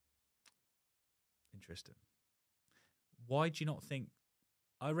 Interesting. Why do you not think?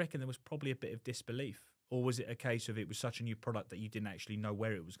 I reckon there was probably a bit of disbelief. Or was it a case of it was such a new product that you didn't actually know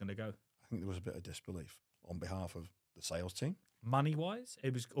where it was going to go? I think there was a bit of disbelief on behalf of the sales team. Money-wise?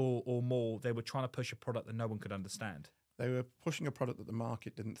 It was, or more, they were trying to push a product that no one could understand. They were pushing a product that the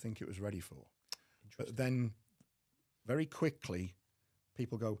market didn't think it was ready for. But then, very quickly,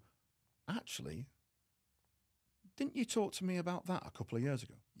 people go, actually, didn't you talk to me about that a couple of years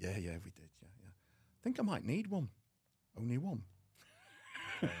ago? Yeah, we did. Yeah. I think I might need one. Only one.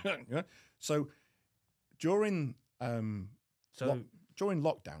 Yeah. So during during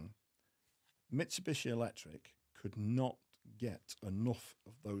lockdown, Mitsubishi Electric could not get enough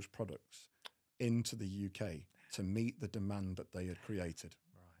of those products into the UK to meet the demand that they had created.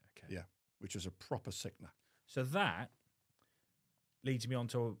 Right, okay. Yeah, which is a proper sickener. So that leads me on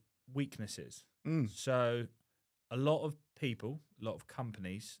to weaknesses. Mm. So a lot of people, a lot of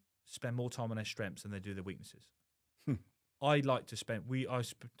companies spend more time on their strengths than they do their weaknesses. I like to spend,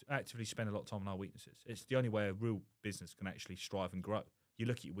 actively spend a lot of time on our weaknesses. It's the only way a real business can actually strive and grow. You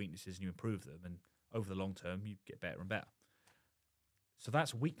look at your weaknesses and you improve them, and over the long term, you get better and better. So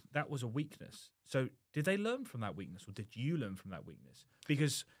that's weak. That was a weakness. So did they learn from that weakness, or did you learn from that weakness?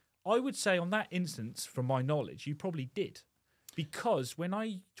 Because I would say on that instance, from my knowledge, you probably did. Because when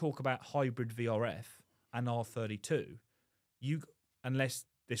I talk about hybrid VRF and R32, unless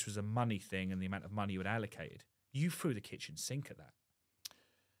this was a money thing and the amount of money you had allocated, you threw the kitchen sink at that.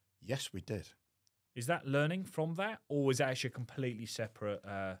 Yes, we did. Is that learning from that, or was that actually a completely separate?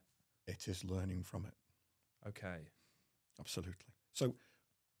 It is learning from it. Okay, absolutely. So,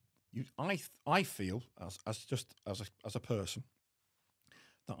 I feel as a person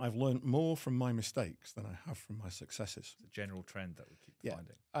that I've learned more from my mistakes than I have from my successes. It's a general trend that we keep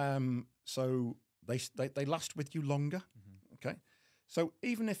finding. So they last with you longer. Mm-hmm. Okay. So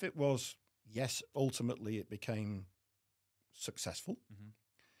even if it was, yes, ultimately it became successful. Mm-hmm.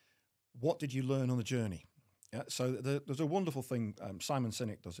 What did you learn on the journey? Yeah, so there's a wonderful thing, Simon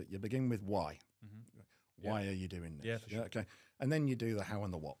Sinek does it. You begin with why. Mm-hmm. Why are you doing this? Yeah, for sure. Okay. And then you do the how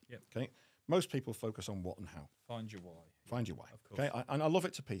and the what. Yep. Okay. Most people focus on what and how. Find your why. Find your why. Of course. Okay. And I love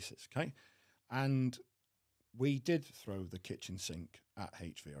it to pieces. Okay. And we did throw the kitchen sink at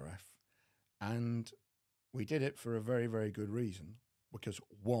HVRF, and we did it for a very, very good reason. Because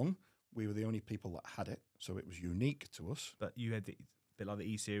one, we were the only people that had it, so it was unique to us. But you had a bit like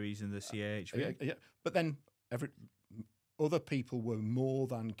the E-Series and the CAHV. Yeah. But then other people were more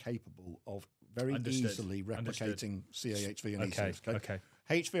than capable of very easily replicating CAHV and E-Series. Okay.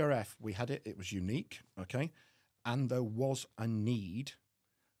 HVRF, we had it. It was unique. Okay. And there was a need,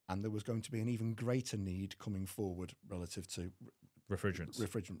 and there was going to be an even greater need coming forward relative to refrigerant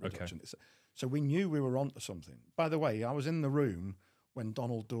reduction. Okay. So we knew we were onto something. By the way, I was in the room when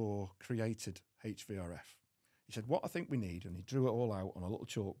Donald Dorr created HVRF. He said, what I think we need, and he drew it all out on a little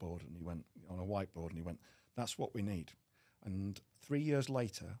chalkboard, and he went on a whiteboard, and he went, that's what we need. And 3 years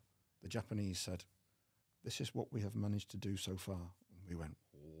later, the Japanese said, this is what we have managed to do so far. And we went,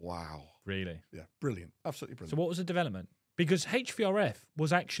 wow. Really? Yeah, brilliant. Absolutely brilliant. So what was the development? Because HVRF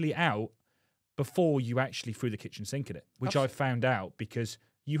was actually out before you actually threw the kitchen sink at it, which I found out because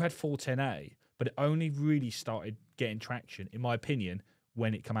you had 410A, but it only really started getting traction, in my opinion,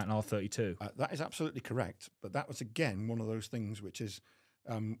 when it came out in R32. That is absolutely correct. But that was, again, one of those things which is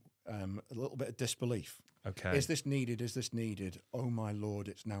a little bit of disbelief. Okay. Is this needed? Is this needed? Oh, my Lord,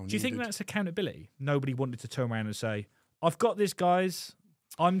 it's now needed. Do you think that's accountability? Nobody wanted to turn around and say, I've got this, guys.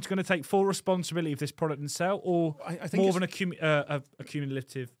 I'm going to take full responsibility if this product didn't sell, or I think more of an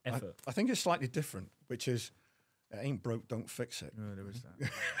accumulative effort? I think it's slightly different, which is, it ain't broke, don't fix it. No, there is that.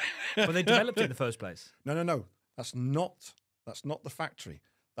 Well, they developed it in the first place. No. That's not the factory.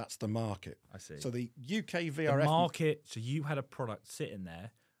 That's the market. I see. So the UK VRF... The market, so you had a product sitting there.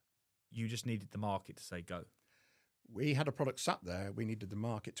 You just needed the market to say go. We had a product sat there. We needed the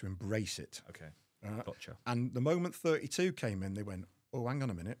market to embrace it. Okay, gotcha. And the moment 32 came in, they went, oh, hang on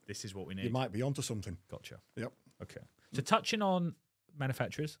a minute. This is what we need. You might be onto something. Gotcha. Yep. Okay. So touching on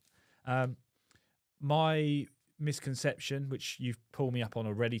manufacturers, my misconception, which you've pulled me up on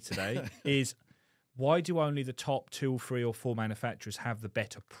already today, is why do only the top 2, 3 or 4 manufacturers have the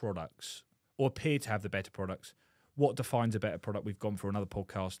better products or appear to have the better products? What defines a better product? We've gone for another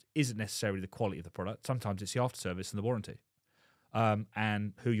podcast. Isn't necessarily the quality of the product. Sometimes it's the after service and the warranty,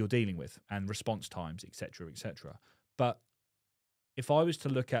 and who you're dealing with, and response times, etc., etc. But if I was to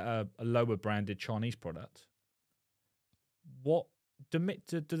look at a lower branded Chinese product, what do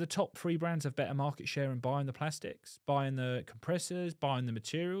the top 3 brands have better market share in buying the plastics, buying the compressors, buying the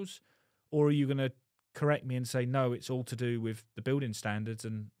materials? Or are you going to correct me and say, no, it's all to do with the building standards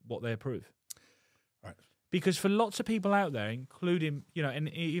and what they approve? Right. Because for lots of people out there, including, and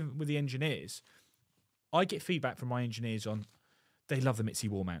even with the engineers, I get feedback from my engineers on they love the Mitsubishi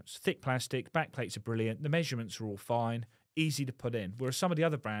wall mounts. Thick plastic, back plates are brilliant, the measurements are all fine, easy to put in. Whereas some of the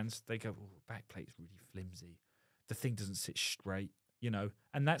other brands, they go, oh, back plate's really flimsy. The thing doesn't sit straight,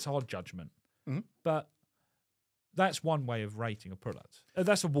 and that's our judgment. Mm-hmm. But that's one way of rating a product.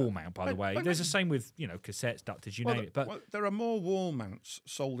 That's a wall mount, by the way. There's the same with, cassettes, ductors, you name it. But there are more wall mounts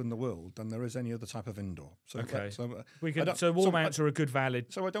sold in the world than there is any other type of indoor. So, okay. So wall mounts are a good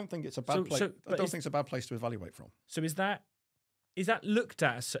valid. So I don't think it's a bad place. I don't think it's a bad place to evaluate from. So is that looked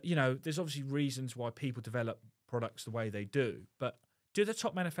at as, there's obviously reasons why people develop products the way they do, but do the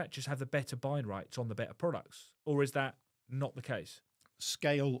top manufacturers have the better buying rights on the better products, or is that not the case?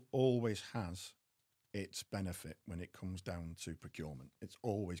 Scale always has its benefit when it comes down to procurement. It's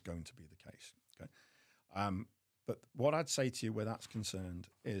always going to be the case. Okay, but what I'd say to you where that's concerned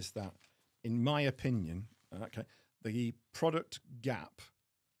is that, in my opinion, okay, the product gap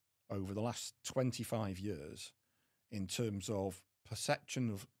over the last 25 years in terms of perception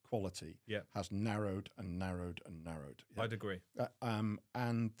of quality has narrowed and narrowed and narrowed. Yeah? I'd agree.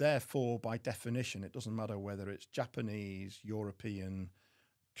 And therefore, by definition, it doesn't matter whether it's Japanese, European,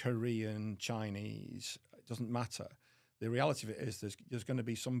 Korean, Chinese, it doesn't matter. The reality of it is there's going to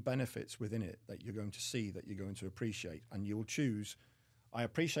be some benefits within it that you're going to see, that you're going to appreciate, and you'll choose, I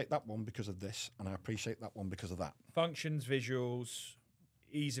appreciate that one because of this, and I appreciate that one because of that. Functions, visuals,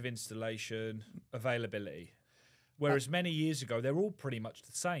 ease of installation, availability. Whereas many years ago, they're all pretty much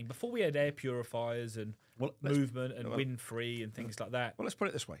the same. Before we had air purifiers and movement and wind-free and things like that. Well, let's put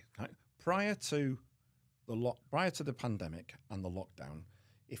it this way. Right? Prior to the pandemic and the lockdown,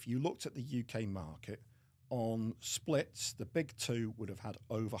 if you looked at the UK market, on splits, the big 2 would have had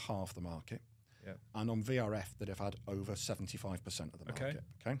over half the market. Yeah. And on VRF, they'd have had over 75% of the market.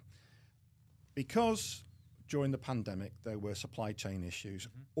 Okay. Because during the pandemic, there were supply chain issues.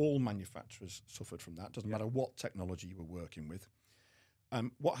 Mm-hmm. All manufacturers suffered from that. Doesn't matter what technology you were working with.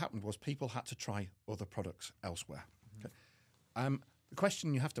 What happened was people had to try other products elsewhere. Mm-hmm. Okay. The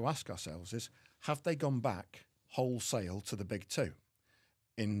question you have to ask ourselves is, have they gone back wholesale to the big 2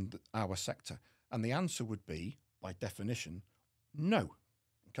 in our sector? And the answer would be, by definition, no.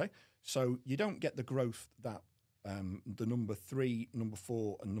 Okay. So you don't get the growth that the number 3, number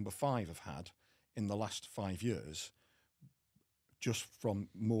 4, and number 5 have had in the last 5 years, just from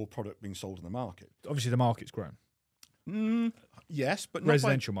more product being sold in the market. Obviously, the market's grown. Yes, but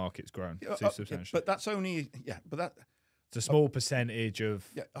residential market's grown substantially. But that's only it's a small percentage of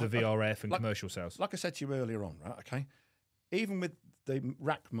the VRF and commercial sales. Like I said to you earlier on, right? Okay, even with the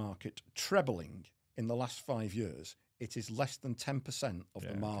rack market trebling in the last 5 years, it is less than 10% of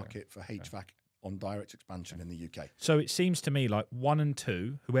the market for HVAC on direct expansion in the UK. So it seems to me like 1 and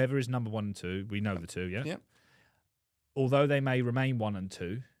 2, whoever is number 1 and 2, we know the 2, yeah? Yeah. Although they may remain 1 and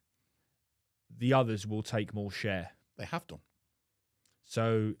 2, the others will take more share. They have done.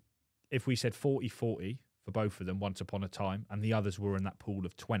 So if we said 40-40 for both of them once upon a time, and the others were in that pool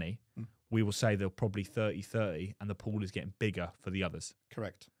of 20, we will say they're probably 30-30, and the pool is getting bigger for the others.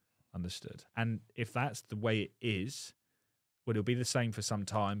 Correct. Understood. And if that's the way it is, well, it'll be the same for some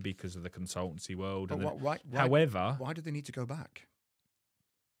time because of the consultancy world. However, why do they need to go back?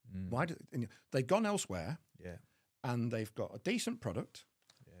 Why do they've gone elsewhere? Yeah, and they've got a decent product.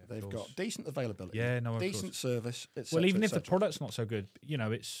 Yeah, they've got decent availability. Yeah, no, decent service. Well, even if the product's not so good,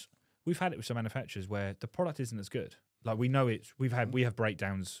 we've had it with some manufacturers where the product isn't as good. Like we know we have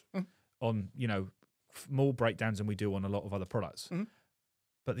breakdowns on more breakdowns than we do on a lot of other products.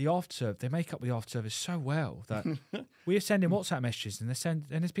 But the afterservice, they make up the afterservice so well that we are sending WhatsApp messages and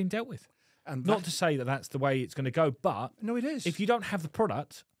it's been dealt with. And not to say that that's the way it's going to go, but no, it is. If you don't have the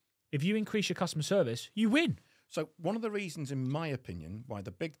product, if you increase your customer service, you win. So one of the reasons, in my opinion, why the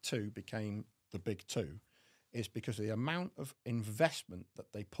big 2 became the big 2 is because of the amount of investment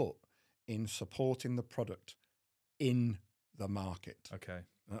that they put in supporting the product in the market. Okay.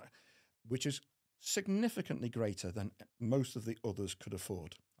 Which is significantly greater than most of the others could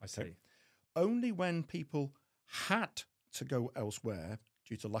afford. I see. Okay? Only when people had to go elsewhere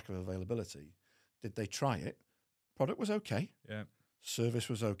due to lack of availability. Did they try it? Product was okay. Yeah. Service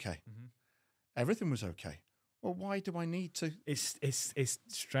was okay. Everything was okay. Well, why do I need to? It's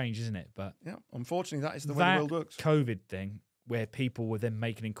strange, isn't it? But yeah, unfortunately, that is the way the world works. COVID thing, where people were then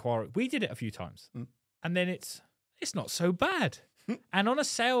making inquiry. We did it a few times, and then it's not so bad. And on a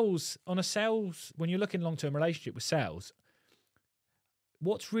sales, when you're looking long-term relationship with sales,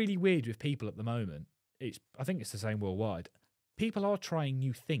 what's really weird with people at the moment, I think it's the same worldwide. People are trying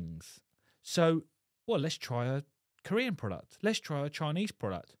new things. So, well, let's try a Korean product. Let's try a Chinese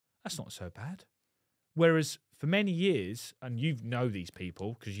product. That's not so bad. Whereas for many years, and you know these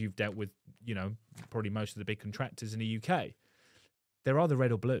people because you've dealt with, probably most of the big contractors in the UK, they're either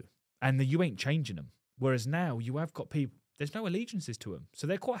red or blue, and you ain't changing them. Whereas now you have got people, there's no allegiances to them. So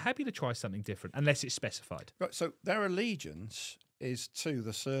they're quite happy to try something different unless it's specified. Right, so their allegiance is to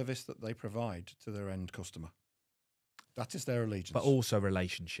the service that they provide to their end customer. That is their allegiance. But also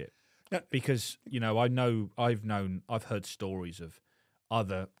relationship. Yeah. Because, I've heard stories of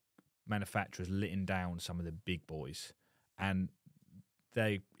other manufacturers letting down some of the big boys, and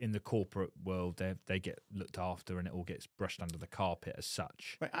they, in the corporate world, they get looked after and it all gets brushed under the carpet as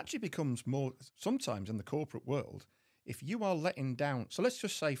such. It actually becomes more, sometimes in the corporate world, if you are letting down, so let's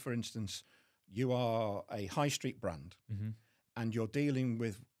just say, for instance, you are a high street brand and you're dealing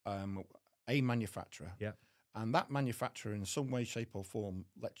with a manufacturer, and that manufacturer in some way, shape or form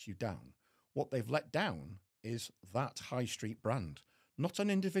lets you down. What they've let down is that high street brand, not an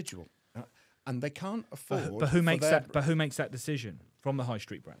individual. And they can't afford. But who makes that? But who makes that decision from the high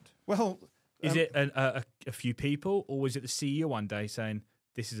street brand? Well, is it a few people, or is it the CEO one day saying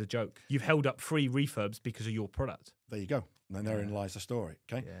this is a joke? You've held up free refurbs because of your product. There you go. And then therein lies the story.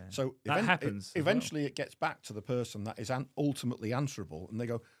 Okay, so that happens. Eventually, it gets back to the person that is ultimately answerable, and they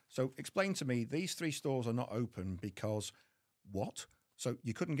go, "So explain to me, these 3 stores are not open because what? So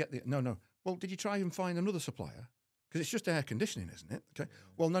you couldn't get the no. Well, did you try and find another supplier? Because it's just air conditioning, isn't it? Okay.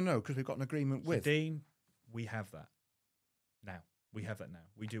 Well, no, because we've got an agreement with Deane. We have that now.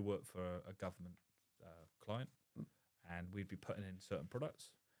 We do work for a government client, and we'd be putting in certain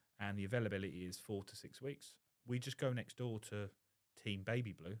products, and the availability is 4 to 6 weeks. We just go next door to Team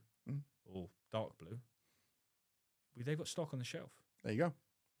Baby Blue or Dark Blue. They've got stock on the shelf. There you go.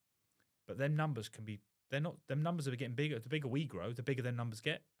 But them numbers can be. They're not. Them numbers are getting bigger. The bigger we grow, the bigger their numbers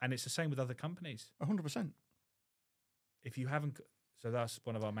get, and it's the same with other companies. 100%. If you haven't, so that's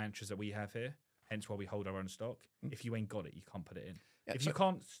one of our mantras that we have here. Hence why we hold our own stock. If you ain't got it, you can't put it in. Yeah,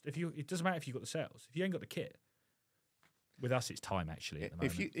 it doesn't matter if you've got the sales. If you ain't got the kit, with us, it's time actually. At the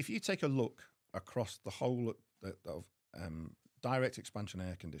moment. If you take a look across the whole of direct expansion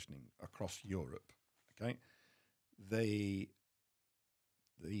air conditioning across Europe, okay, the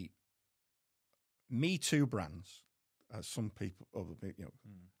Me Too brands, as some people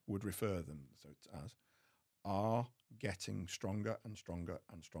would refer them as, are getting stronger and stronger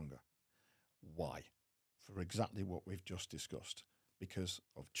and stronger. Why? For exactly what we've just discussed. Because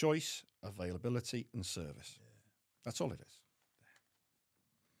of choice, availability, and service. Yeah. That's all it is.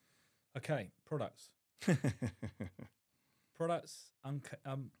 Okay, products. Products, an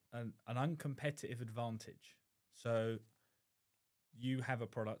uncompetitive advantage. So you have a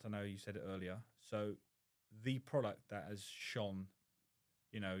product, I know you said it earlier. So the product that has shone,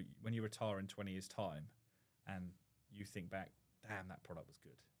 when you retire in 20 years' time, and you think back, damn, that product was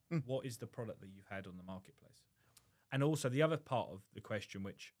good. What is the product that you've had on the marketplace? And also the other part of the question,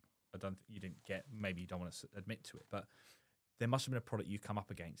 which I don't think you didn't get, maybe you don't want to admit to it, but there must have been a product you come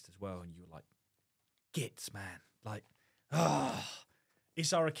up against as well, and you were like, gits, man. Like,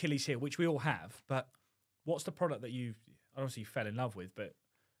 it's our Achilles heel, which we all have, but what's the product that obviously you fell in love with, but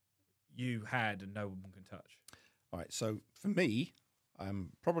you had and no one can touch? All right, so for me,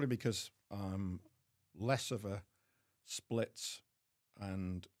 probably because less of a splits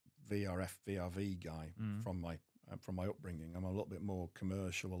and VRV guy from my upbringing. I'm a little bit more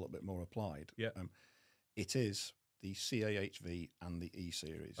commercial, a little bit more applied. Yeah. It is the CAHV and the E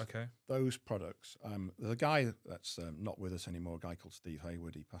series. Okay. Those products. There's a guy that's not with us anymore, a guy called Steve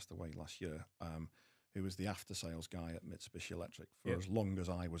Hayward. He passed away last year. Who was the after sales guy at Mitsubishi Electric for as long as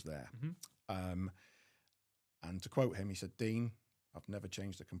I was there. And to quote him, he said, "Deane, I've never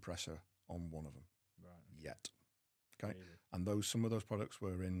changed a compressor on one of them yet." Okay. Really? And some of those products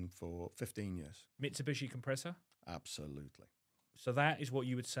were in for 15 years. Mitsubishi compressor? Absolutely. So that is what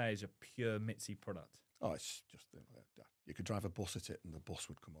you would say is a pure Mitsi product? Oh, it's just, you could drive a bus at it and the bus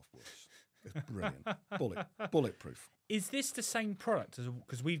would come off worse. It's brilliant. Bulletproof. Is this the same product?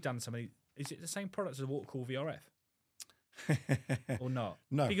 Because we've done is it the same product as a water cool VRF? or not?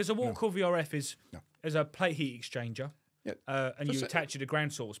 No. Because a water cool VRF is a plate heat exchanger. Yeah. And you attach it to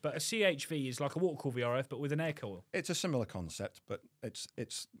ground source. But a CHV is like a water cool VRF, but with an air coil. It's a similar concept, but it's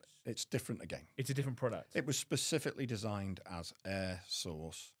different again. It's a different product. It was specifically designed as air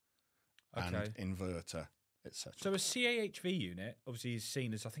source and inverter, etc. So a CAHV unit obviously is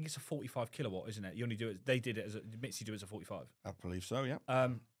seen as, I think it's a 45 kilowatt, isn't it? You only do it. They did it as Mitsubishi do it as a 45. I believe so. Yeah.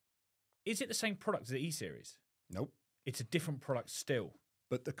 Is it the same product as the E series? Nope. It's a different product still.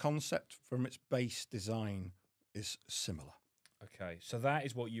 But the concept from its base design is similar. Okay, so that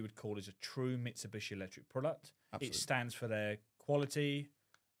is what you would call as a true Mitsubishi Electric product. Absolutely. It stands for their quality,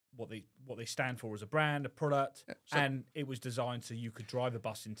 what they stand for as a brand, a product, and it was designed so you could drive a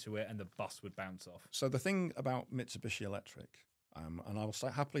bus into it and the bus would bounce off. So the thing about Mitsubishi Electric, and I will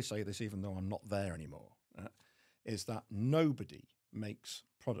happily say this even though I'm not there anymore, is that nobody makes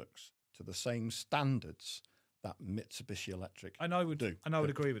products to the same standards that Mitsubishi Electric I would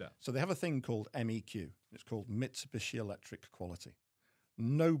agree with that. So they have a thing called MEQ. It's called Mitsubishi Electric Quality.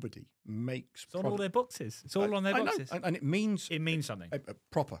 Nobody makes. It's on all their boxes. It's all on their boxes, and it means something.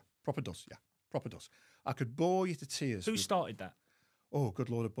 Proper does, yeah, proper does. I could bore you to tears. Who started that? Oh, good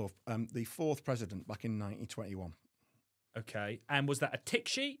Lord above. The fourth president back in 1921. Okay, and was that a tick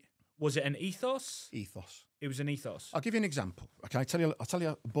sheet? Was it an ethos? Ethos. It was an ethos. I'll give you an example. Okay, I'll tell you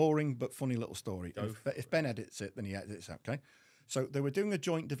a boring but funny little story. If Ben edits it, then he edits it. Okay, so they were doing a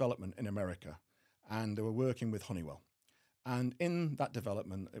joint development in America, and they were working with Honeywell. And in that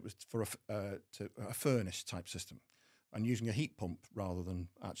development, it was for a furnace type system, and using a heat pump rather than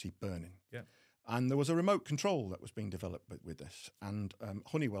actually burning. Yeah. And there was a remote control that was being developed with this, and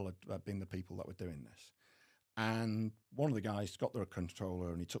Honeywell had been the people that were doing this. And one of the guys got the controller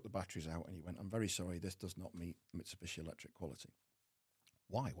and he took the batteries out and he went, "I'm very sorry, this does not meet Mitsubishi Electric quality."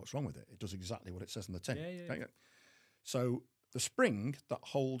 Why? What's wrong with it? It does exactly what it says on the tin. Yeah. Okay. So the spring that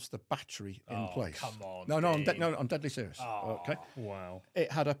holds the battery in place. Come on. No, I'm deadly serious. Okay. Wow.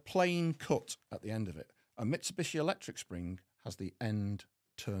 It had a plain cut at the end of it. A Mitsubishi Electric spring has the end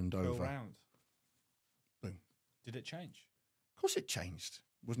turned over. Round. Boom. Did it change? Of course it changed.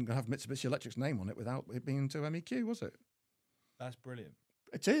 Wasn't going to have Mitsubishi Electric's name on it without it being to MEQ, was it? That's brilliant.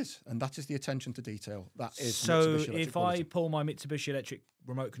 It is, and that is the attention to detail. That is so. Mitsubishi Electric If quality. I pull my Mitsubishi Electric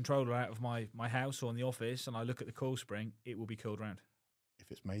remote controller out of my house or in the office and I look at the coil spring, it will be coiled round.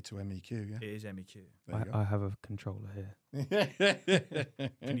 If it's made to MEQ, yeah, It is MEQ. I have a controller here.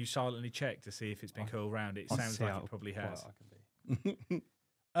 Can you silently check to see if it's been coiled round? It sounds like it probably has.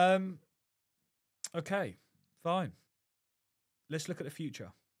 Okay, fine. Let's look at the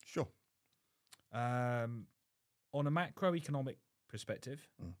future. Sure. On a macroeconomic perspective,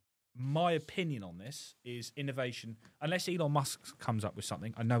 my opinion on this is innovation. Unless Elon Musk comes up with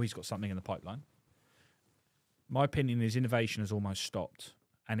something, I know he's got something in the pipeline. My opinion is innovation has almost stopped.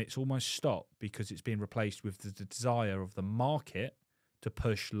 And it's almost stopped because it's been replaced with the desire of the market to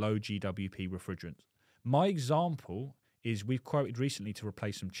push low GWP refrigerants. My example is we've quoted recently to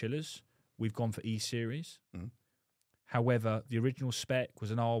replace some chillers. We've gone for E-Series. However, the original spec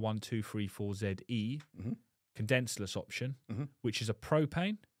was an R1234ZE condenserless option, which is a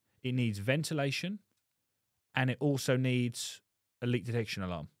propane. It needs ventilation, and it also needs a leak detection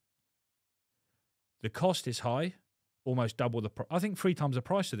alarm. The cost is high, almost double the price. I think 3 times the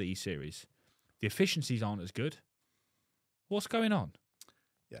price of the E-Series. The efficiencies aren't as good. What's going on?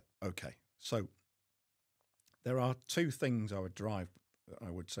 Yeah, okay. So there are 2 things I would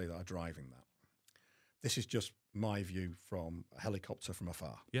say that are driving that. This is just my view from a helicopter from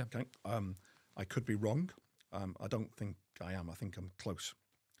afar. Yeah. Okay. I could be wrong. I don't think I am. I think I'm close.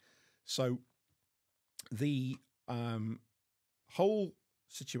 So the whole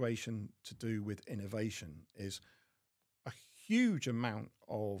situation to do with innovation is a huge amount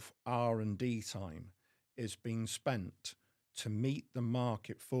of R&D time is being spent to meet the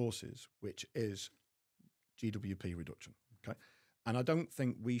market forces, which is GWP reduction. Okay. And I don't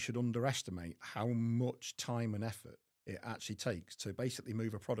think we should underestimate how much time and effort it actually takes to basically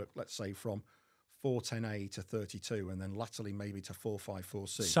move a product, let's say, from 410A to 32 and then latterly maybe to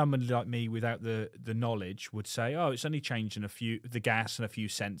 454C. Someone like me without the knowledge would say, oh, it's only changing the gas and a few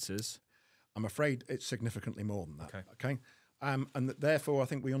sensors. I'm afraid it's significantly more than that. Okay. And therefore, I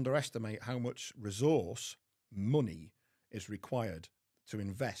think we underestimate how much resource, money, is required to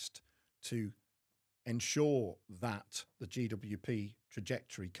invest to ensure that the GWP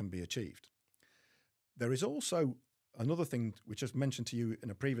trajectory can be achieved. There is also another thing which I've mentioned to you in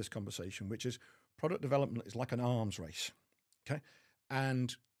a previous conversation, which is product development is like an arms race. Okay.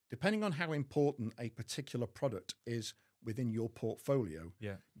 And depending on how important a particular product is within your portfolio,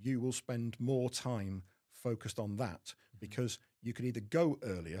 you will spend more time focused on that because you could either go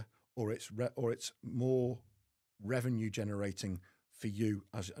earlier or it's more revenue generating for you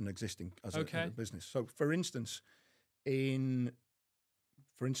as an existing a business. So, for instance, Mitsubishi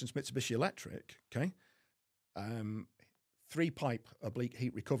Electric, okay, 3-pipe oblique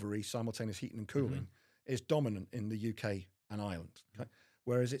heat recovery, simultaneous heating and cooling is dominant in the UK and Ireland, okay,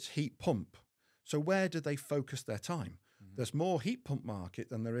 whereas it's heat pump. So where do they focus their time? There's more heat pump market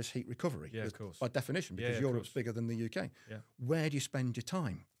than there is heat recovery, of course, by definition, because Europe's bigger than the UK. Yeah. Where do you spend your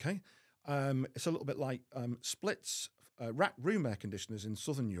time? Okay, it's a little bit like splits. Rack room air conditioners in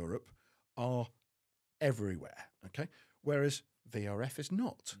Southern Europe are everywhere. Okay, whereas VRF is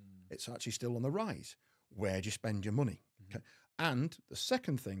not. It's actually still on the rise. Where do you spend your money? Okay, and the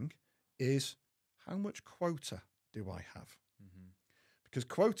second thing is, how much quota do I have? Because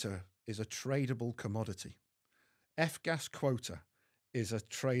quota is a tradable commodity. F-gas quota is a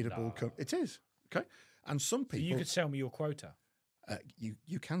tradable. It is, okay. And some people, so you could sell me your quota.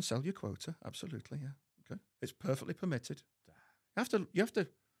 You can sell your quota, absolutely. Yeah, okay. It's perfectly permitted. You have to.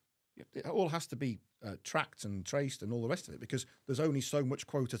 It all has to be tracked and traced and all the rest of it, because there's only so much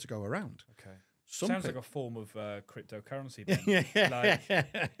quota to go around. Okay. Sounds like a form of cryptocurrency. Then.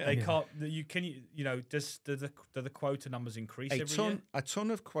 They can't. Do the quota numbers increase every year? A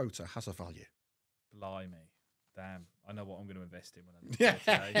ton of quota has a value. Blimey, damn! I know what I'm going to invest in when I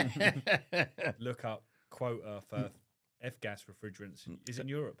today. Look up quota for F-gas refrigerants. Is it in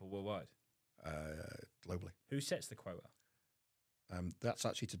Europe or worldwide? Globally. Who sets the quota? That's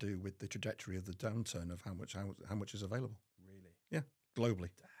actually to do with the trajectory of the downturn of how much is available. Really? Yeah,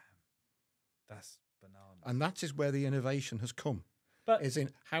 globally. Damn. That's bananas. And that is where the innovation has come. But is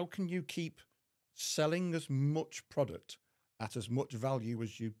in how can you keep selling as much product at as much value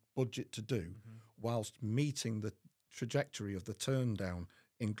as you budget to do, whilst meeting the trajectory of the turn down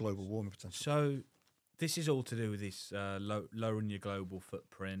in global warming potential. So this is all to do with this lowering your global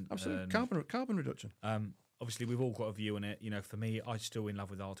footprint. Absolutely. Carbon reduction. Obviously, we've all got a view on it. For me, I'm still in love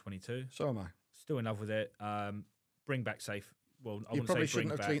with R22. So am I. Still in love with it. Bring back safe. Well, I you wouldn't say bring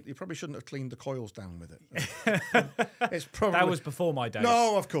back. You probably shouldn't have cleaned the coils down with it. It's probably that was before my days.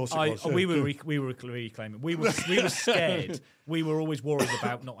 No, of course it was. We were reclaiming. We were scared. We were always worried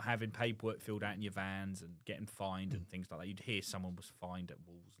about not having paperwork filled out in your vans and getting fined and things like that. You'd hear someone was fined at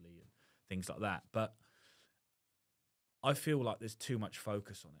Wolseley and things like that. But I feel like there's too much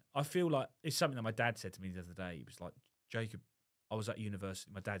focus on it. I feel like it's something that my dad said to me the other day. He was like, Jacob, I was at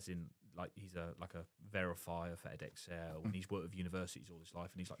university. My dad's in. He's a verifier for EdXL, and he's worked with universities all his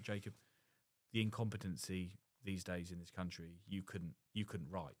life. And he's like, Jacob, the incompetency these days in this country, you couldn't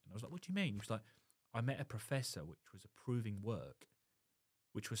write. And I was like, what do you mean? He was like, I met a professor which was approving work,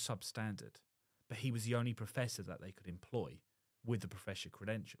 which was substandard, but he was the only professor that they could employ with the professor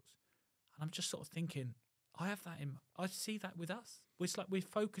credentials. And I'm just sort of thinking, I have that I see that with us. It's like we're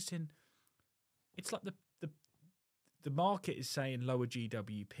focusing. It's like the market is saying lower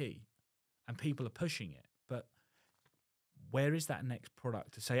GWP. And people are pushing it, but where is that next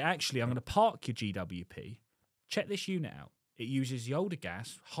product to say, actually, I'm going to park your GWP, check this unit out. It uses the older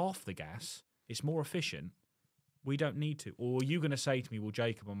gas, half the gas. It's more efficient. We don't need to. Or are you going to say to me, well,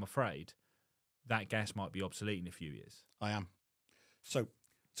 Jacob, I'm afraid that gas might be obsolete in a few years? I am. So,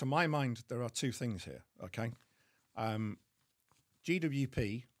 to my mind, there are two things here, okay?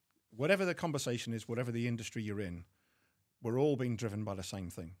 GWP, whatever the conversation is, whatever the industry you're in, we're all being driven by the same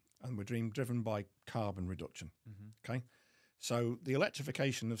thing. And we're driven by carbon reduction, okay? So the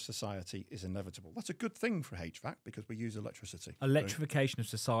electrification of society is inevitable. That's a good thing for HVAC because we use electricity. Electrification of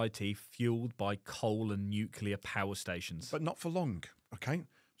society fueled by coal and nuclear power stations. But not for long, okay?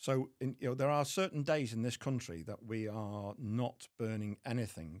 So there are certain days in this country that we are not burning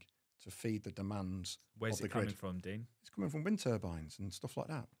anything to feed the demands Where's of the it grid. coming from, Dean? It's coming from wind turbines and stuff like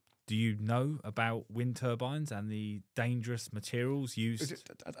that. Do you know about wind turbines and the dangerous materials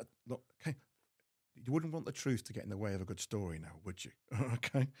used? Look, okay, you wouldn't want the truth to get in the way of a good story now, would you?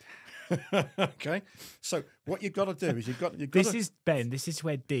 Okay. Okay. So what you've got to do is you've got This is Ben. This is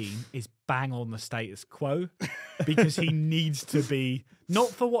where Dean is bang on the status quo because he needs to be, not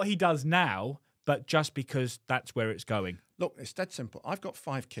for what he does now, but just because that's where it's going. Look, it's dead simple. I've got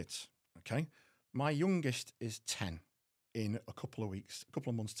 5 kids. Okay. My youngest is 10. In a couple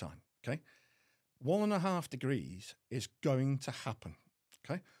of months' time, okay? 1.5 degrees is going to happen,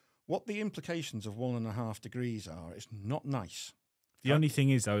 okay? What the implications of 1.5 degrees are is not nice. The only thing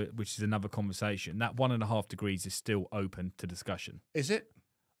is, though, which is another conversation, that 1.5 degrees is still open to discussion. Is it?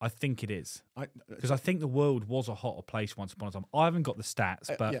 I think it is, because I think the world was a hotter place once upon a time. I haven't got the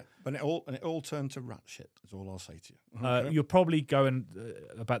stats, but but it all turned to rat shit. Is all I'll say to you. Okay? You're probably going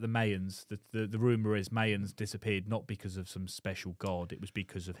about the Mayans. The rumor is Mayans disappeared not because of some special god; it was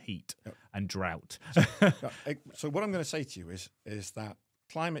because of heat and drought. So what I'm going to say to you is that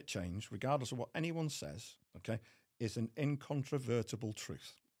climate change, regardless of what anyone says, okay, is an incontrovertible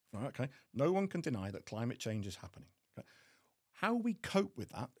truth. Right? Okay, no one can deny that climate change is happening. Okay? How we cope with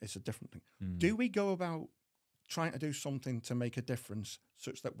that is a different thing. Do we go about trying to do something to make a difference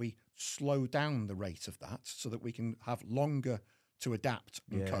such that we slow down the rate of that so that we can have longer to adapt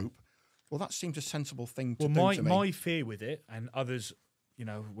and cope? Well, that seems a sensible thing to do to me. My fear with it, and others,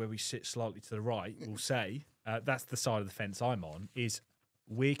 where we sit slightly to the right, will say, that's the side of the fence I'm on, is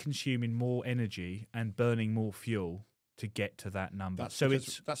we're consuming more energy and burning more fuel to get to that number.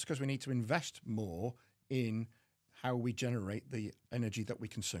 That's because we need to invest more in how we generate the energy that we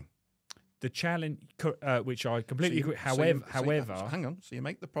consume. The challenge, which I completely agree. However, hang on. So you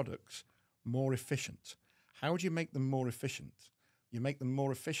make the products more efficient. How do you make them more efficient? You make them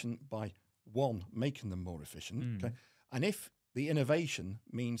more efficient by making them more efficient. Okay, and if the innovation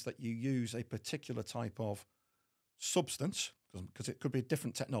means that you use a particular type of substance, because it could be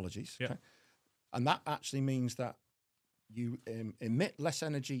different technologies, okay, and that actually means that you emit less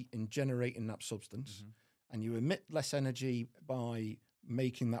energy in generating that substance. And you emit less energy by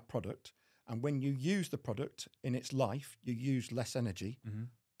making that product. And when you use the product in its life, you use less energy.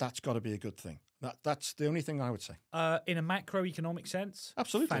 That's got to be a good thing. That's the only thing I would say. In a macroeconomic sense,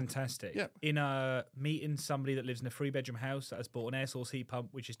 absolutely fantastic. Yeah. In a meeting somebody that lives in a 3-bedroom house that has bought an air source heat pump,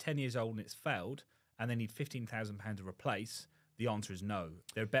 which is 10 years old and it's failed, and they need £15,000 to replace, the answer is no.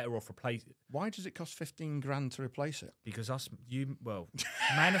 They're better off replacing. Why does it cost 15 grand to replace it? Because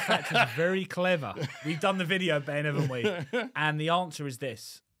manufacturers are very clever. We've done the video, Ben, haven't we? And the answer is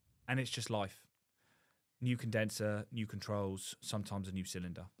this, and it's just life. New condenser, new controls, sometimes a new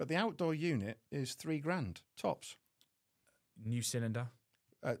cylinder. But the outdoor unit is 3 grand, tops. New cylinder?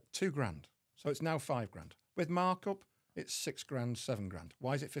 2 grand. So it's now 5 grand. With markup, it's 6 grand, 7 grand.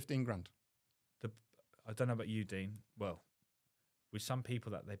 Why is it 15 grand? I don't know about you, Dean. Well, with some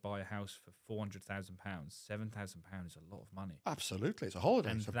people that they buy a house for £400,000, £7,000 is a lot of money. Absolutely. It's a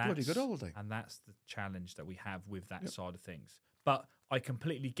holiday. It's a bloody good holiday. And that's the challenge that we have with that side of things. But I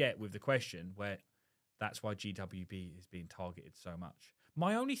completely get with the question where that's why GWB is being targeted so much.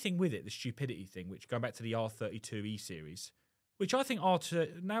 My only thing with it, the stupidity thing, which going back to the R32E series, which I think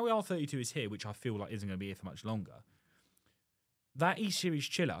now R32 is here, which I feel like isn't going to be here for much longer. That E-series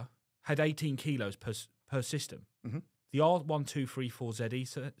chiller had 18 kilos per system. The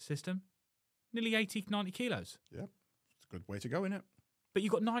R1234ZE system, nearly 80, 90 kilos. Yeah, it's a good way to go, isn't it? But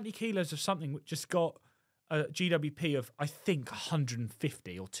you've got 90 kilos of something which just got a GWP of, I think,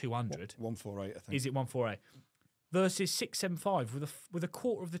 150 or 200. 148, I think. Is it 148? Versus 675 with a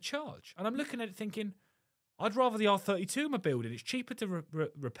quarter of the charge. And I'm looking at it thinking, I'd rather the R32 in my building. It's cheaper to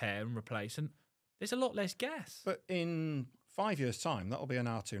repair and replace, and there's a lot less gas. But in 5 years' time, that'll be an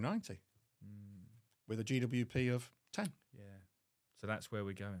R290 with a GWP of 10. Yeah. So that's where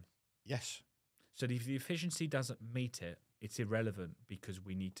we're going. Yes. So if the efficiency doesn't meet it, it's irrelevant because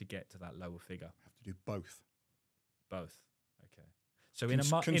we need to get to that lower figure. Have to do both. Both. Okay. So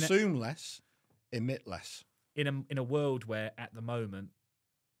consume less, emit less. In a world where at the moment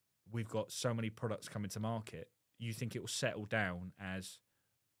we've got so many products coming to market, you think it will settle down as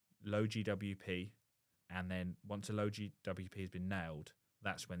low GWP, and then once a low GWP has been nailed,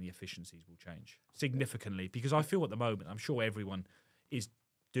 that's when the efficiencies will change significantly. Because I feel at the moment, I'm sure everyone is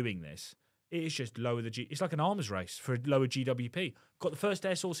doing this, it is just lower it's like an arms race for lower GWP. Got the first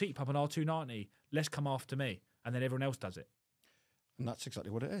air source heat pump on R290, let's come after me. And then everyone else does it. And that's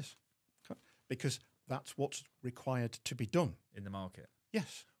exactly what it is. Because that's what's required to be done. In the market.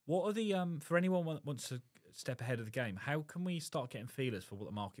 Yes. What are the, for anyone that wants to step ahead of the game, how can we start getting feelers for what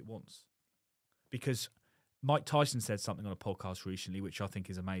the market wants? Because Mike Tyson said something on a podcast recently, which I think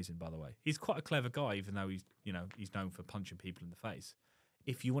is amazing, by the way. He's quite a clever guy, even though he's known for punching people in the face.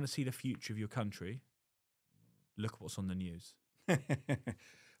 If you want to see the future of your country, look what's on the news. Okay.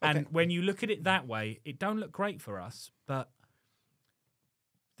 And when you look at it that way, it don't look great for us, but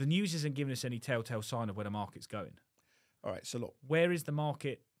the news isn't giving us any telltale sign of where the market's going. All right, so look. Where is the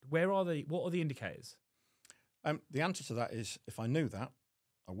market? What are the indicators? The answer to that is, if I knew that,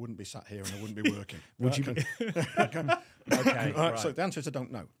 I wouldn't be sat here and I wouldn't be working. Would you? Okay. Right. So the answer is I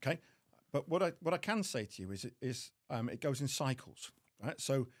don't know. Okay, but what I can say to you is it goes in cycles. Right.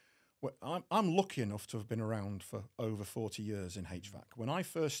 So I'm lucky enough to have been around for over 40 years in HVAC. When I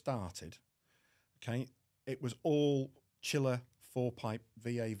first started, okay, it was all chiller 4-pipe,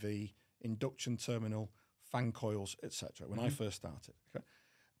 VAV, induction terminal, fan coils, etc. when I first started. Okay?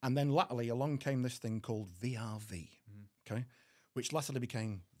 And then latterly along came this thing called VRV, okay, which latterly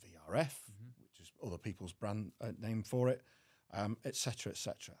became VRF, which is other people's brand name for it, etc.,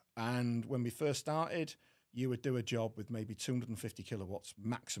 etc. And when we first started, you would do a job with maybe 250 kilowatts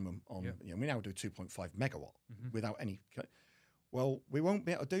maximum on, you know, we now do 2.5 megawatt without any. Well, we won't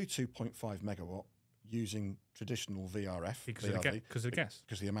be able to do 2.5 megawatt using traditional VRF because of the gas,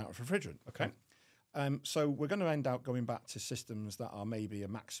 because of the amount of refrigerant. Okay. So we're going to end up going back to systems that are maybe a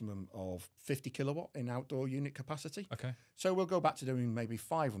maximum of 50 kilowatt in outdoor unit capacity. Okay. So we'll go back to doing maybe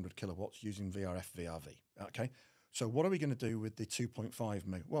 500 kilowatts using VRF, VRV. Okay. So what are we going to do with the 2.5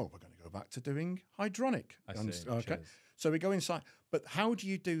 meg? Well, we're going to go back to doing hydronic. I see. Okay. Cheers. So we go inside. But how do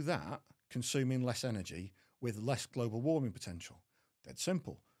you do that consuming less energy with less global warming potential? Dead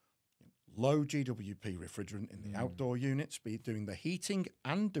simple. Low GWP refrigerant in the outdoor units, be doing the heating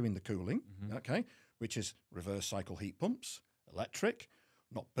and doing the cooling, okay, which is reverse cycle heat pumps, electric,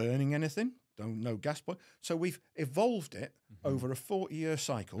 not burning anything, no gas point. So we've evolved it over a 40-year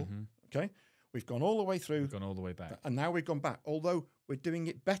cycle, okay? We've gone all the way through. We've gone all the way back. And now we've gone back, although we're doing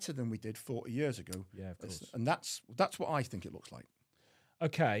it better than we did 40 years ago. Yeah, of course. And that's what I think it looks like.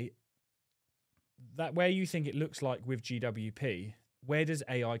 Okay. That where you think it looks like with GWP, where does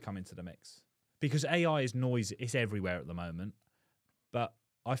AI come into the mix? Because AI is noisy, it's everywhere at the moment, but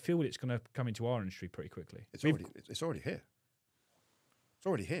I feel it's going to come into our industry pretty quickly. It's already here. It's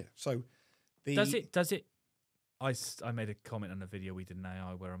already here. So, does it? I made a comment on a video we did in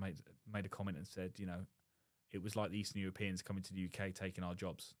AI where I made a comment and said, you know, it was like the Eastern Europeans coming to the UK taking our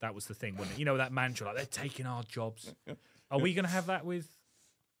jobs. That was the thing, wasn't it? You know, that mantra, like they're taking our jobs. Are we going to have that with?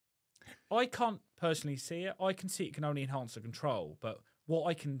 I can't personally see it. I can see it can only enhance the control, but what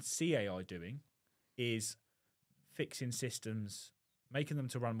I can see AI doing is fixing systems, making them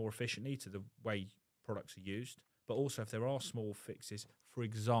to run more efficiently to the way products are used, but also if there are small fixes, for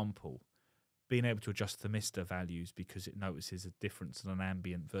example, being able to adjust thermistor values because it notices a difference in an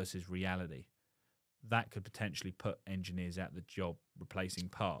ambient versus reality. That could potentially put engineers out the job replacing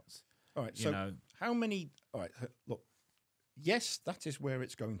parts. All right, so how many... All right, look, yes, that is where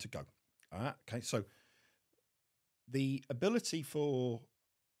it's going to go. Okay, so the ability for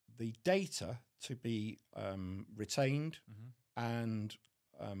the data to be retained and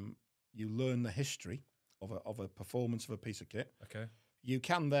you learn the history of a performance of a piece of kit. Okay. You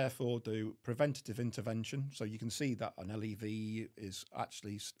can therefore do preventative intervention. So you can see that an LEV is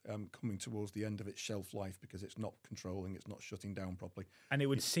actually coming towards the end of its shelf life because it's not controlling, it's not shutting down properly. And it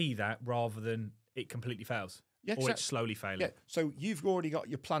would see that rather than it completely fails. Yeah, or it's slowly failing. Yeah. So you've already got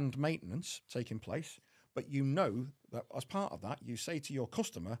your planned maintenance taking place, but you know that as part of that, you say to your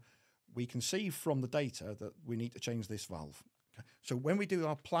customer, we can see from the data that we need to change this valve. Okay. So when we do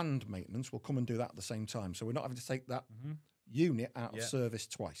our planned maintenance, we'll come and do that at the same time. So we're not having to take that unit out of service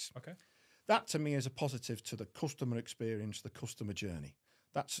twice. Okay. That to me is a positive to the customer experience, the customer journey.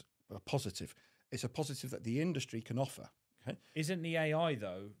 That's a positive. It's a positive that the industry can offer. Okay. Isn't the AI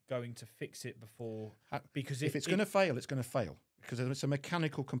though going to fix it before? Because if it's going to fail, it's going to fail because it's a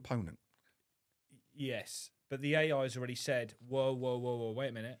mechanical component. Yes, but the AI has already said, "Whoa, whoa, whoa, whoa! Wait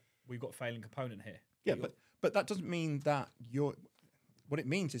a minute, we've got a failing component here." Yeah, but that doesn't mean that you're. What it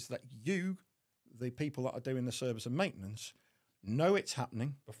means is that you, the people that are doing the service and maintenance, know it's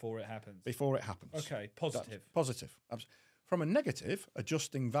happening before it happens. Okay, positive. That's positive. From a negative,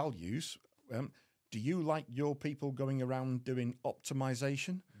 adjusting values. Do you like your people going around doing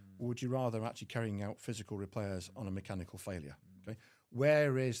optimization, or would you rather actually carrying out physical repairs on a mechanical failure? Okay,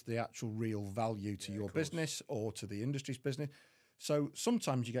 where is the actual real value to your business or to the industry's business? So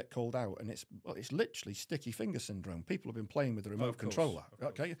sometimes you get called out, and it's literally sticky finger syndrome. People have been playing with the remote controller.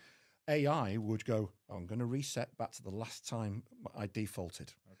 Okay, AI would go, I'm going to reset back to the last time I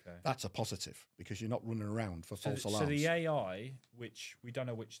defaulted. Okay, that's a positive because you're not running around for false alarms. So the AI, which we don't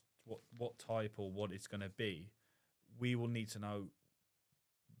know what type or what it's going to be, we will need to know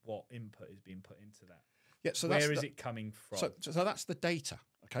what input is being put into that. Yeah, so where is it coming from? So that's the data,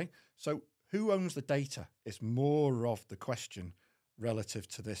 okay? So who owns the data is more of the question relative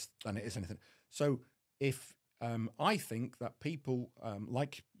to this than it is anything. So if I think that people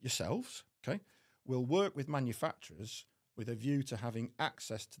like yourselves, okay, will work with manufacturers with a view to having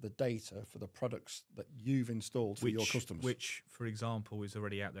access to the data for the products that you've installed for your customers. Which, for example, is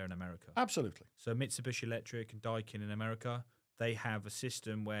already out there in America. Absolutely. So Mitsubishi Electric and Daikin in America, they have a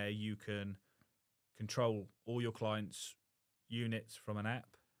system where you can control all your clients' units from an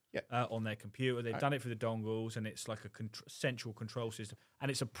app on their computer. They've done it for the dongles, and it's like a central control system. And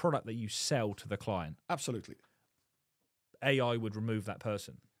it's a product that you sell to the client. Absolutely. AI would remove that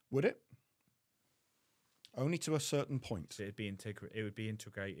person. Would it? Only to a certain point. So it would be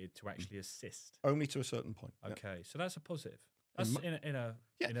integrated to actually assist. Only to a certain point. Okay, so that's a positive. That's in a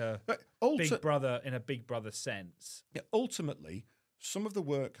big brother sense. Yeah, ultimately, some of the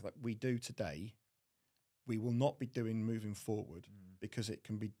work that we do today, we will not be doing moving forward because it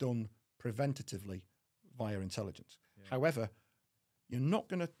can be done preventatively via intelligence. Yeah. However, you're not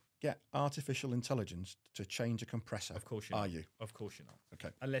going to get artificial intelligence to change a compressor. Of course you're are not. you? Of course you're not. Okay.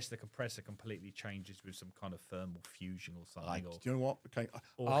 Unless the compressor completely changes with some kind of thermal fusion or something. Do you know what? Okay,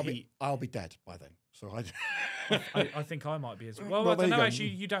 I'll be dead by then. So I think I might be as well. Well, I don't know. Actually,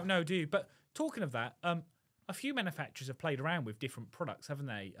 you don't know, do you? But talking of that, a few manufacturers have played around with different products, haven't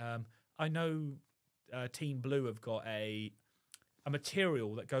they? I know Team Blue have got a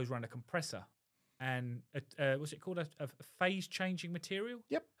material that goes around a compressor. And what's it called? A phase-changing material?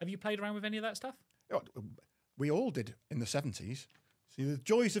 Yep. Have you played around with any of that stuff? We all did in the 70s. See, the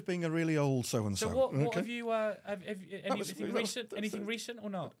joys of being a really old so-and-so. So what have you... anything recent or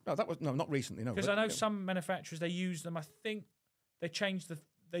not? No, not recently, no. Because I know some manufacturers, they use them, I think, they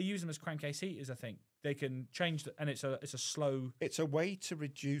use them as crankcase heaters, I think. They can change, and it's a slow... It's a way to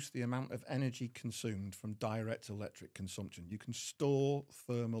reduce the amount of energy consumed from direct electric consumption. You can store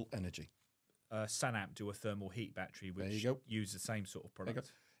thermal energy. Sanamp do a thermal heat battery, which use the same sort of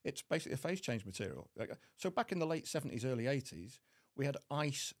product. It's basically a phase change material. So back in the late 70s, early 80s, we had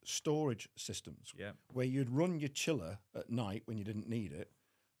ice storage systems where you'd run your chiller at night when you didn't need it.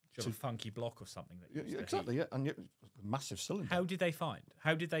 To a funky block or something. Exactly, and a massive cylinder. How did they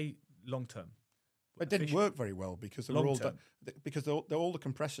long term? It didn't work very well because they were all the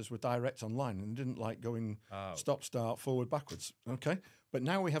compressors were direct online and didn't like going stop, start, forward, backwards. Okay, but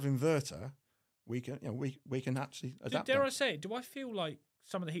now we have inverter. We can actually adapt. Dare I say, do I feel like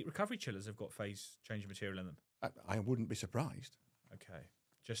some of the heat recovery chillers have got phase changing material in them? I wouldn't be surprised. Okay,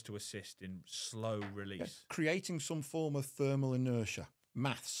 just to assist in slow release, creating some form of thermal inertia,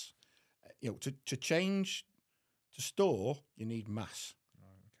 mass. To change, to store, you need mass.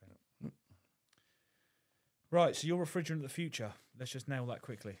 Right, so your refrigerant of the future. Let's just nail that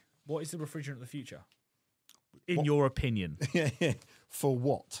quickly. What is the refrigerant of the future, in your opinion? For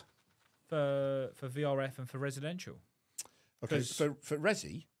what? For VRF and for residential. Okay, so for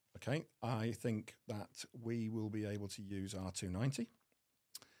resi, I think that we will be able to use R290,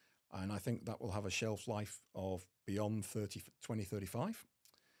 and I think that will have a shelf life of beyond 2035,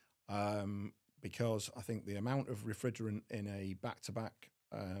 because I think the amount of refrigerant in a back-to-back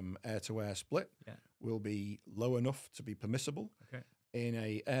air-to-air split will be low enough to be permissible. Okay. In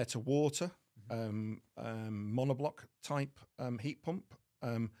a air-to-water monoblock type heat pump,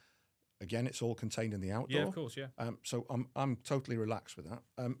 again, it's all contained in the outdoor. Yeah, of course, yeah. So I'm totally relaxed with that.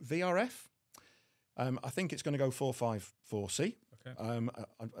 VRF, I think it's going to go 454C. Okay.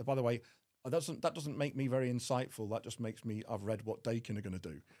 By the way, that doesn't make me very insightful. That just makes me. I've read what Dakin are going to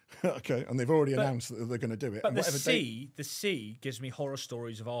do. Okay, and they've already announced that they're going to do it. But the C gives me horror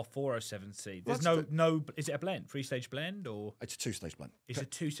stories of R407C. There's no. Is it a blend? 3-stage blend or? It's a 2-stage blend. It's a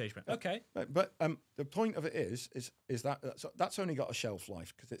 2-stage blend. Okay. But the point of it is that that's only got a shelf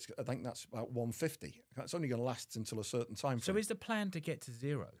life because I think that's about 150. That's only going to last until a certain time frame. So is the plan to get to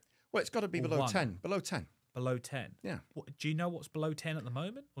 0? Well, it's got to be below 10. Below 10. Below 10? Yeah. Do you know what's below 10 at the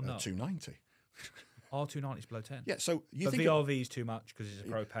moment or not? 290. R290 is below 10. Yeah, so but VRV is too much because it's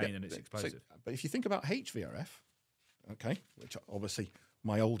a propane and it's explosive. So, but if you think about HVRF, which obviously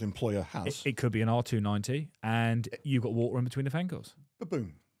my old employer has. It could be an R290 and you've got water in between the fan coils.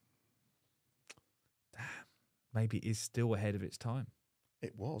 Ba-boom. Damn. Maybe it is still ahead of its time.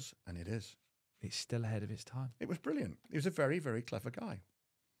 It was, and it is. It's still ahead of its time. It was brilliant. He was a very, very clever guy.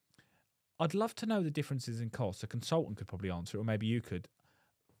 I'd love to know the differences in costs. A consultant could probably answer it, or maybe you could.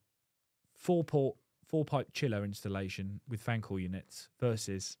 4-pipe chiller installation with fan coil units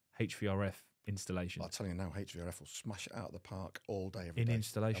versus HVRF installation. I'll tell you now, HVRF will smash it out of the park all day, every day. In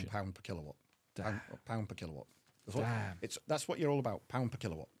installation. And pound per kilowatt. Pound per kilowatt. Damn. That's what you're all about, pound per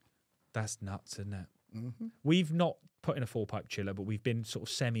kilowatt. That's nuts, isn't it? Mm-hmm. We've not put in a 4-pipe chiller, but we've been sort of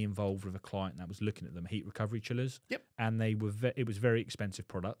semi-involved with a client that was looking at them, heat recovery chillers. Yep. And they were it was very expensive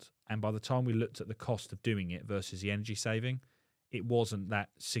product. And by the time we looked at the cost of doing it versus the energy saving, it wasn't that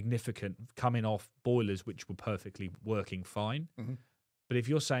significant coming off boilers, which were perfectly working fine. Mm-hmm. But if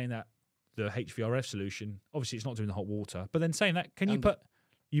you're saying that the HVRF solution, obviously it's not doing the hot water, but then saying that, can you put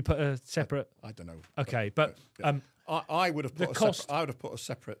a separate? I don't know. Okay, but I would have put I would have put a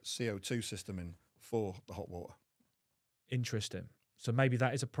separate CO2 system in for the hot water. Interesting. So maybe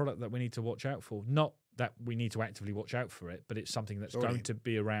that is a product that we need to watch out for. Not that we need to actively watch out for it, but it's something that's going to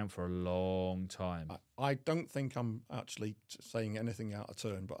be around for a long time. I don't think I'm actually saying anything out of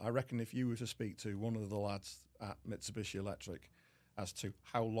turn, but I reckon if you were to speak to one of the lads at Mitsubishi Electric as to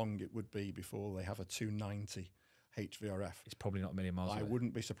how long it would be before they have a 290 HVRF, it's probably not a million miles away. I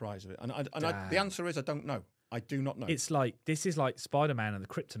wouldn't be surprised of it. And the answer is I don't know. I do not know. It's like this is like Spider-Man and the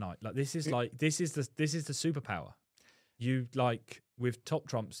Kryptonite. Like this is the superpower. You like with Top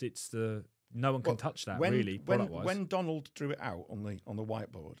Trumps, it's the no one can touch that really. When Donald drew it out on the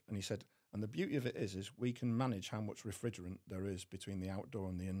whiteboard, and he said, and the beauty of it is we can manage how much refrigerant there is between the outdoor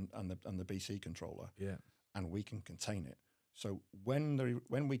and the BC controller, and we can contain it. So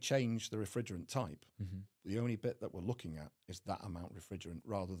when we change the refrigerant type, the only bit that we're looking at is that amount of refrigerant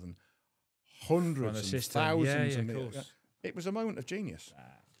rather than hundreds and thousands. Of course. It was a moment of genius.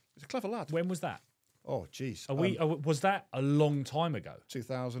 It's a clever lad. When was that? Oh, geez. Was that a long time ago?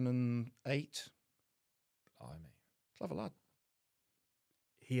 2008. Blimey. Clever lad.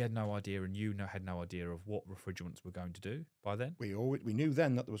 He had no idea, and you had no idea of what refrigerants were going to do by then? We knew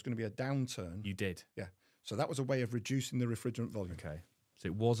then that there was going to be a downturn. You did? Yeah. So that was a way of reducing the refrigerant volume. Okay. So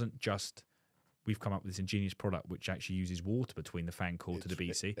it wasn't just we've come up with this ingenious product which actually uses water between the fan core to the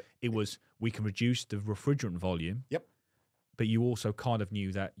BC. It was we can reduce the refrigerant volume. Yep. But you also kind of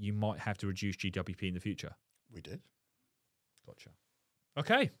knew that you might have to reduce GWP in the future. We did. Gotcha.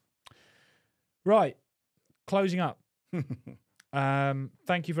 Okay. Right. Closing up.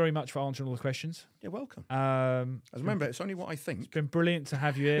 Thank you very much for answering all the questions. You're welcome. Remember, it's only what I think. It's been brilliant to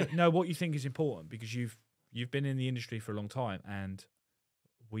have you here. No, what you think is important because you've been in the industry for a long time and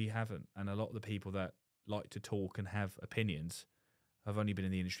we haven't. And a lot of the people that like to talk and have opinions have only been in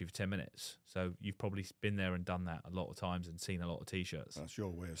the industry for 10 minutes. So you've probably been there and done that a lot of times and seen a lot of T-shirts. That's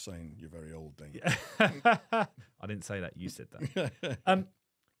your way of saying you're very old, Deane. I didn't say that. You said that.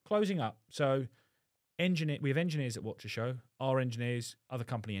 Closing up. So we have engineers that watch the show, our engineers, other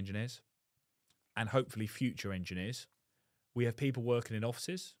company engineers, and hopefully future engineers. We have people working in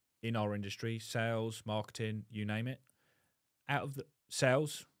offices in our industry, sales, marketing, you name it. Out of the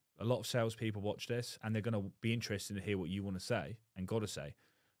sales, a lot of salespeople watch this and they're going to be interested to hear what you want to say and got to say.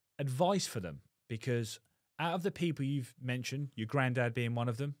 Advice for them, because out of the people you've mentioned, your granddad being one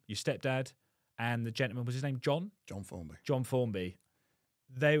of them, your stepdad, and the gentleman, was his name John? John Formby. John Formby.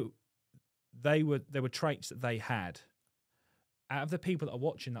 They were traits that they had. Out of the people that are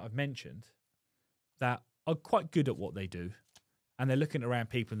watching that I've mentioned, that are quite good at what they do, and they're looking around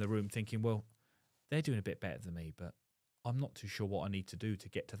people in the room thinking, well, they're doing a bit better than me, but I'm not too sure what I need to do to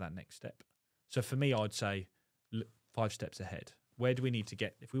get to that next step. So for me, I'd say, look, 5 steps ahead. Where do we need to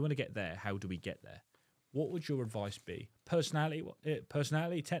get? If we want to get there, how do we get there? What would your advice be?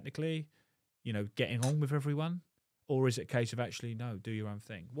 Personality, technically, getting on with everyone? Or is it a case of actually, no, do your own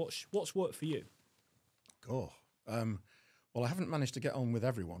thing? What's worked for you? Well, I haven't managed to get on with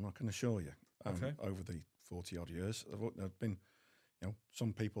everyone, I can assure you, over the 40-odd years. There have been,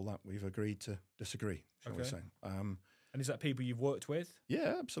 some people that we've agreed to disagree, shall we say. And is that people you've worked with?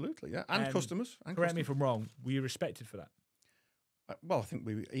 Yeah, absolutely, yeah. And customers. Correct me if I'm wrong, were you respected for that? Well, I think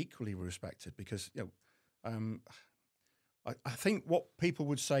we equally were respected because, I think what people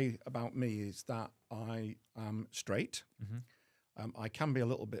would say about me is that I am straight. I can be a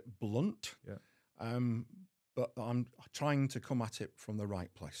little bit blunt, but I'm trying to come at it from the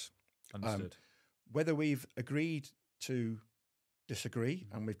right place. Understood. Whether we've agreed to disagree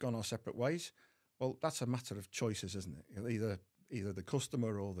and we've gone our separate ways, well, that's a matter of choices, isn't it? Either the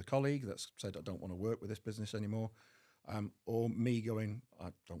customer or the colleague that's said, I don't want to work with this business anymore, or me going, I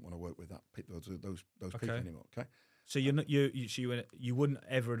don't want to work with those people anymore. Okay. So you wouldn't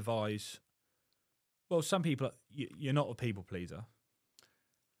ever advise. Well, some people you're not a people pleaser,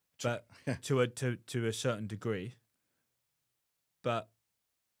 but to a certain degree. But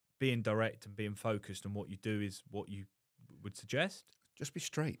being direct and being focused on what you do is what you would suggest. Just be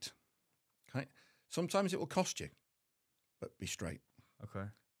straight. Okay. Sometimes it will cost you, but be straight. Okay.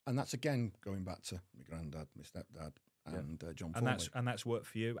 And that's again going back to my granddad, my stepdad, and John Formby. And that's worked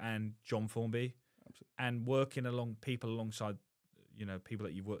for you and John Formby. Absolutely. And working alongside, people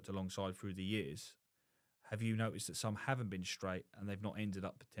that you've worked alongside through the years. Have you noticed that some haven't been straight and they've not ended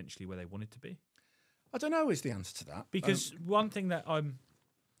up potentially where they wanted to be? I don't know is the answer to that. Because one thing that I've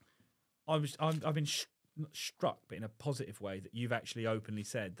been struck, but in a positive way, that you've actually openly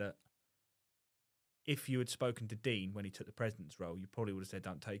said that if you had spoken to Deane when he took the president's role, you probably would have said,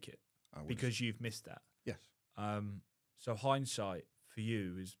 don't take it because you've missed that. Yes. So hindsight for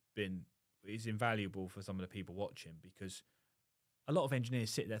you is invaluable for some of the people watching, because a lot of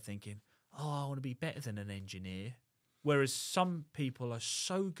engineers sit there thinking, oh, I want to be better than an engineer. Whereas some people are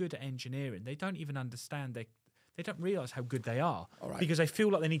so good at engineering, they don't even understand they don't realise how good they are because they feel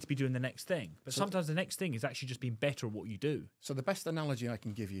like they need to be doing the next thing. But sometimes the next thing is actually just being better at what you do. So the best analogy I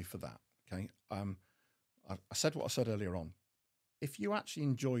can give you for that, okay, I said what I said earlier on. If you actually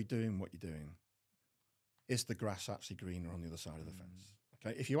enjoy doing what you're doing, is the grass actually greener on the other side of the fence?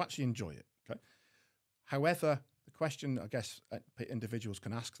 Okay, if you actually enjoy it, okay. However, the question I guess individuals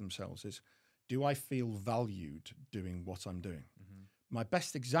can ask themselves is, do I feel valued doing what I'm doing? My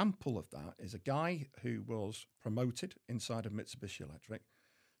best example of that is a guy who was promoted inside of Mitsubishi Electric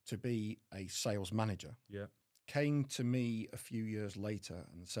to be a sales manager. Yeah. Came to me a few years later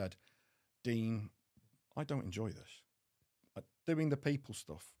and said, Deane, I don't enjoy this. Doing the people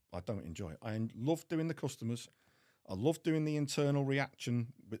stuff, I don't enjoy it. I love doing the customers. I love doing the internal reaction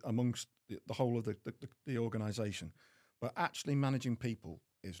amongst the whole of the organisation. But actually managing people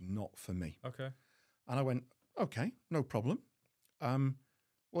is not for me. Okay. And I went, okay, no problem.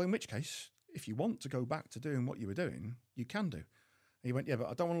 Well, in which case, if you want to go back to doing what you were doing, you can do. And he went, yeah, but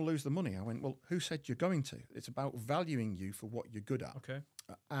I don't want to lose the money. I went, well, who said you're going to? It's about valuing you for what you're good at. Okay.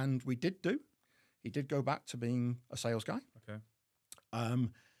 And we did do. He did go back to being a sales guy. Okay.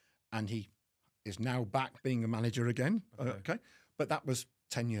 And he is now back being a manager again. Okay. But that was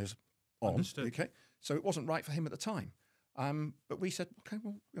 10 years on. Understood. Okay. So it wasn't right for him at the time. But we said, okay,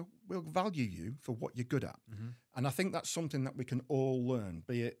 well, we'll value you for what you're good at. And I think that's something that we can all learn,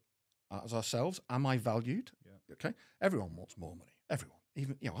 be it as ourselves. Am I valued? Yeah. Okay. Everyone wants more money. Everyone.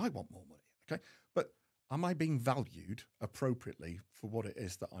 Even, I want more money. Okay. But am I being valued appropriately for what it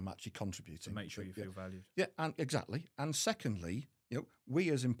is that I'm actually contributing? To make sure you feel valued. Yeah, and exactly. And secondly, we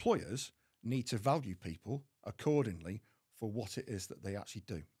as employers need to value people accordingly for what it is that they actually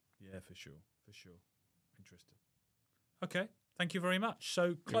do. Yeah, for sure. For sure. Interesting. Okay, thank you very much.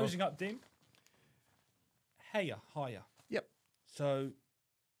 So closing up, Deane. Higher. Yep. So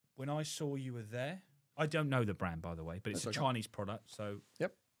when I saw you were there, I don't know the brand, by the way, but it's a Chinese product. So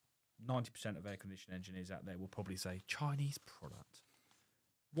 90% of air conditioning engineers out there will probably say, Chinese product.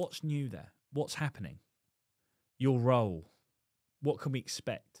 What's new there? What's happening? Your role. What can we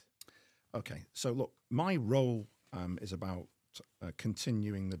expect? Okay, so look, my role is about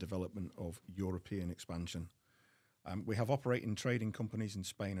continuing the development of European expansion. We have operating trading companies in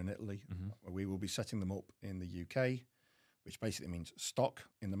Spain and Italy. We will be setting them up in the UK, which basically means stock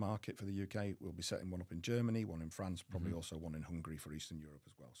in the market for the UK. We'll be setting one up in Germany, one in France, probably also one in Hungary for Eastern Europe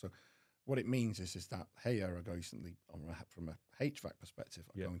as well. So what it means is that Haier are going from a HVAC perspective,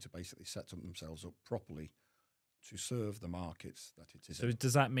 are going to basically set themselves up properly to serve the markets that it is. So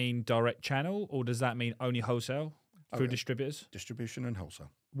does that mean direct channel, or does that mean only wholesale through distributors? Distribution and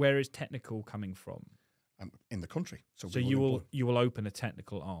wholesale. Where is technical coming from? In the country. So you will open a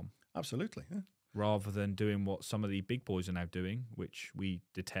technical arm? Absolutely, yeah. Rather than doing what some of the big boys are now doing, which we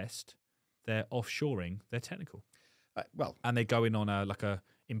detest, they're offshoring their technical. And they're going on a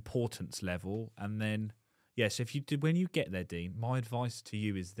importance level, and then yes, when you get there, Deane, my advice to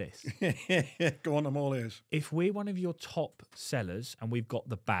you is this. Go on, I'm all ears. If we're one of your top sellers and we've got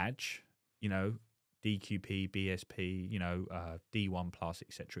the badge, DQP, BSP, D1 plus,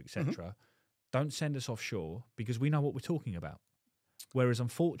 etc., don't send us offshore because we know what we're talking about. Whereas,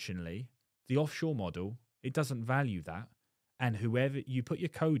 unfortunately, the offshore model, it doesn't value that. And whoever you put your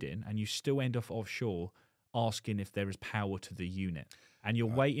code in and you still end up offshore asking if there is power to the unit. And you're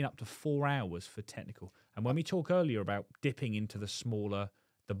waiting up to 4 hours for technical. And when we talk earlier about dipping into the smaller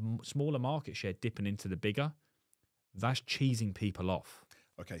market share, dipping into the bigger, that's cheesing people off.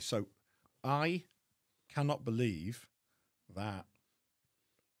 Okay, so I cannot believe that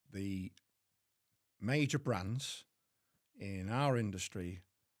the major brands in our industry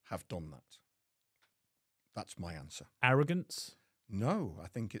have done that. That's my answer. Arrogance? No, I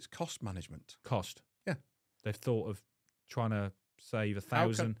think it's cost management. Cost? Yeah. They've thought of trying to save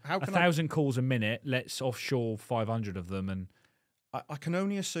 1,000 calls a minute. Let's offshore 500 of them, and I can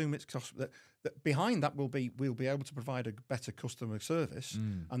only assume it's cost. That behind that we'll be able to provide a better customer service,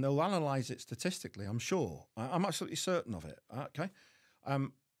 and they'll analyse it statistically. I'm sure. I'm absolutely certain of it. Okay,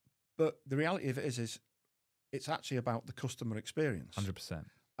 but the reality of it is it's actually about the customer experience.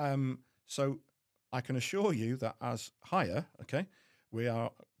 100%. So I can assure you that as Haier, okay, we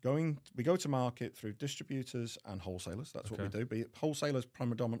go to market through distributors and wholesalers. That's what we do. Be it wholesalers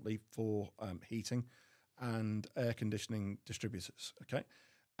predominantly for heating and air conditioning distributors. Okay,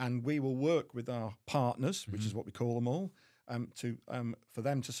 and we will work with our partners, which is what we call them all, for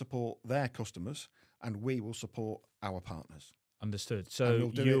them to support their customers, and we will support our partners. Understood. So and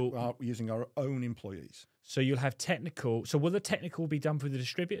we'll do it using our own employees. So you'll have technical. So will the technical be done through the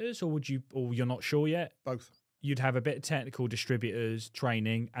distributors, or you're not sure yet? Both. you'd have a bit of technical distributors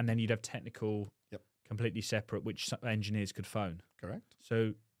training, and then you'd have technical completely separate, which engineers could phone. Correct.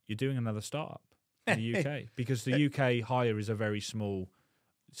 So you're doing another startup in the UK because the UK hire is a very small.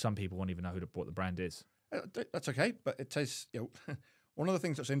 Some people won't even know what the brand is. That's okay, but it is, one of the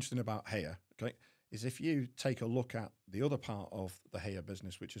things that's interesting about Haier, okay, is if you take a look at the other part of the Haier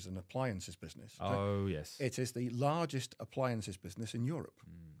business, which is an appliances business. Okay, oh yes, it is the largest appliances business in Europe,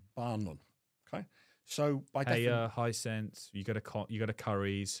 bar none. Okay, so by Haier, Hisense, you got a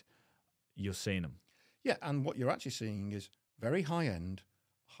Currys, you're seeing them. Yeah, and what you're actually seeing is very high end,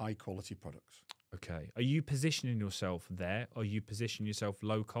 high quality products. Okay, are you positioning yourself there? Or are you positioning yourself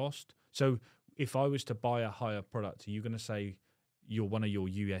low cost? So if I was to buy a higher product, are you going to say one of your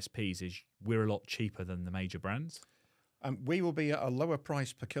USPs is we're a lot cheaper than the major brands? We will be at a lower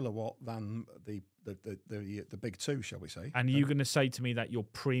price per kilowatt than the big two, shall we say? And you're going to say to me that your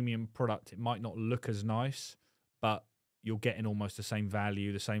premium product, it might not look as nice, but you're getting almost the same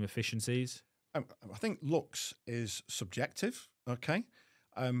value, the same efficiencies. I think looks is subjective, okay,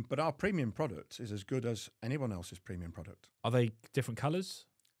 but our premium product is as good as anyone else's premium product. Are they different colours?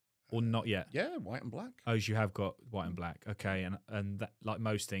 Or not yet? Yeah, white and black. Oh, you have got white and black. Okay, and that, like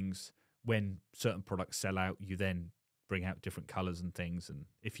most things, when certain products sell out, you then bring out different colours and things. And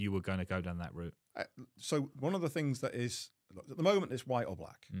if you were going to go down that route, so one of the things that is at the moment is white or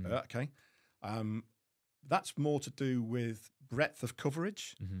black. Okay, that's more to do with breadth of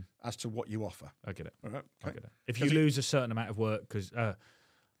coverage as to what you offer. I get it. All right, okay. I get it. If you lose a certain amount of work because a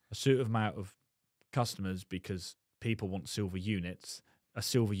certain amount of customers because people want silver units. A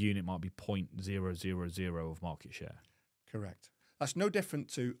silver unit might be 0.000 of market share. Correct. That's no different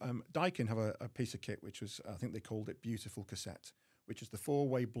to Daikin have a piece of kit which was, I think they called it Beautiful Cassette, which is the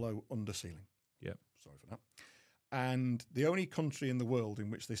 4-way blow under ceiling. Yeah. Sorry for that. And the only country in the world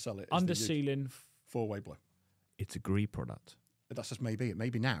in which they sell it is under ceiling 4-way blow. It's a GREE product. That's just maybe. It may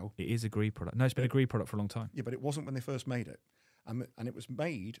be now. It is a GREE product. No, it's been a GREE product for a long time. Yeah, but it wasn't when they first made it. And it was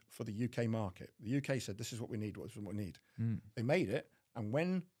made for the UK market. The UK said, this is what we need, this is what we need. They made it. And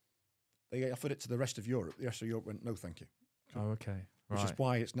when they offered it to the rest of Europe went, no, thank you. Oh, okay. Right. Which is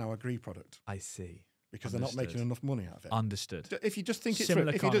why it's now a GREE product. I see. Because they're not making enough money out of it. Understood. If you just think it's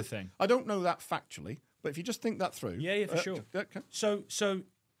similar kind of thing. I don't know that factually, but if you just think that through. Yeah, for sure. Okay. So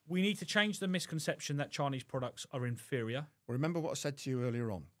we need to change the misconception that Chinese products are inferior. Well, remember what I said to you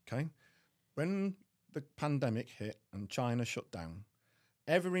earlier on, okay? When the pandemic hit and China shut down,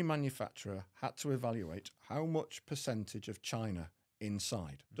 every manufacturer had to evaluate how much percentage of China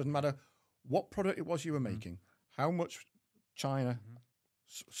inside. Doesn't matter what product it was you were making, how much China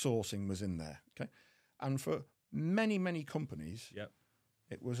sourcing was in there. Okay, and for many companies,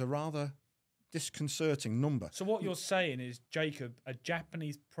 it was a rather disconcerting number. So what you're saying is, Jacob, a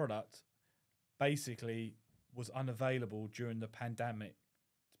Japanese product basically was unavailable during the pandemic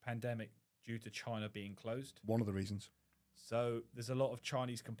due to China being closed. One of the reasons. So there's a lot of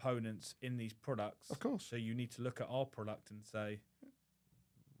Chinese components in these products. Of course. So you need to look at our product and say,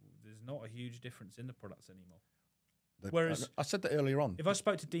 there's not a huge difference in the products anymore. Whereas I said that earlier on. If I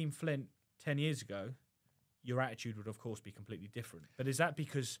spoke to Deane Flint 10 years ago, your attitude would, of course, be completely different. But is that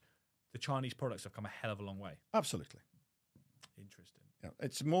because the Chinese products have come a hell of a long way? Absolutely. Interesting. Yeah,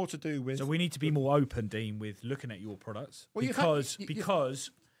 it's more to do with... So we need to be more open, Deane, with looking at your products. Well,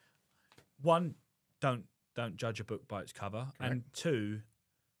 because one, don't judge a book by its cover. Correct. And two,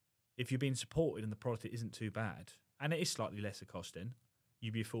 if you're being supported and the product isn't too bad, and it is slightly lesser costing,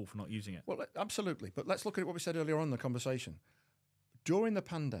 you'd be a fool for not using it. Well, absolutely. But let's look at what we said earlier on in the conversation. During the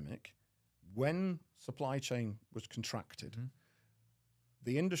pandemic, when supply chain was contracted,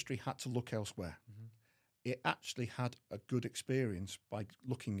 the industry had to look elsewhere. It actually had a good experience by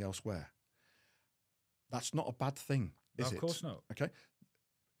looking elsewhere. That's not a bad thing, is it? Of course not. Okay.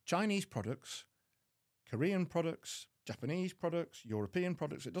 Chinese products, Korean products, Japanese products, European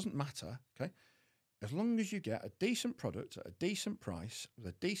products, it doesn't matter, okay? As long as you get a decent product at a decent price, with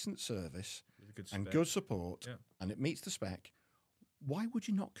a decent service and good support, and it meets the spec, why would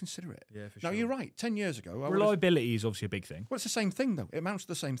you not consider it? Yeah, for sure. Now, you're right. 10 years ago... Reliability is obviously a big thing. Well, it's the same thing, though. It amounts to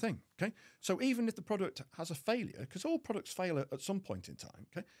the same thing, okay? So even if the product has a failure, because all products fail at some point in time,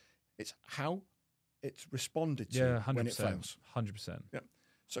 okay? It's how it's responded to when it fails. 100%. Yeah.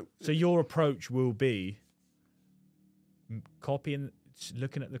 So your approach will be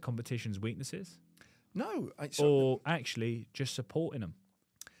looking at the competition's weaknesses? No. Or actually just supporting them?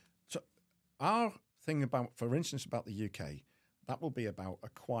 So our thing for instance, about the UK, that will be about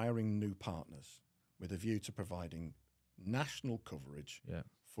acquiring new partners with a view to providing national coverage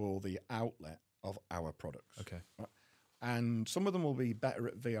for the outlet of our products. Okay. Right? And some of them will be better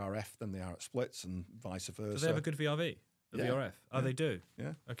at VRF than they are at splits, and vice versa. Do they have a good VRV? The VRF? Oh, they do?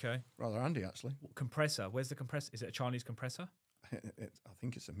 Yeah. Okay. Rather handy, actually. Compressor. Where's the compressor? Is it a Chinese compressor? I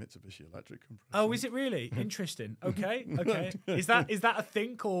think it's a Mitsubishi Electric compressor. Oh, is it really? Interesting. Okay. Okay. Is that a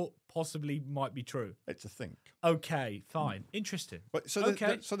think or possibly might be true? It's a think. Okay. Fine. Interesting. But so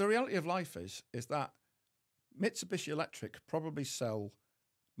the reality of life is that Mitsubishi Electric probably sell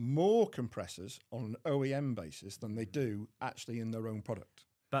more compressors on an OEM basis than they do actually in their own product.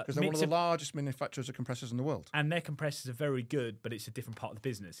 Because they're one of the largest manufacturers of compressors in the world. And their compressors are very good, but it's a different part of the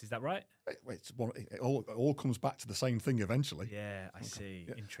business. Is that right? It all comes back to the same thing eventually. Yeah, I see.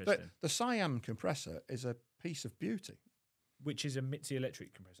 Yeah. Interesting. The Siam compressor is a piece of beauty. Which is a Mitsubishi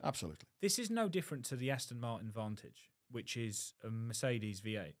Electric compressor. Absolutely. This is no different to the Aston Martin Vantage, which is a Mercedes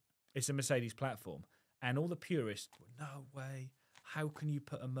V8. It's a Mercedes platform. And all the purists, no way. How can you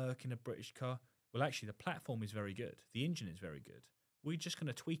put a Merc in a British car? Well, actually, the platform is very good. The engine is very good. We're just going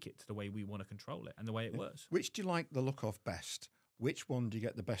to tweak it to the way we want to control it and the way it works. Which do you like the look of best? Which one do you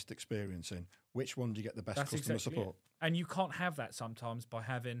get the best experience in? Which one do you get the best customer support? It. And you can't have that sometimes by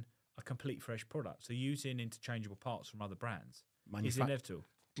having a complete fresh product. So using interchangeable parts from other brands is inevitable.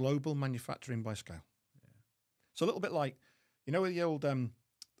 Global manufacturing by scale. Yeah. It's a little bit like, you know, with the old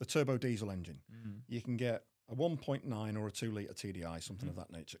the turbo diesel engine. You can get a 1.9 or a 2 litre TDI, something of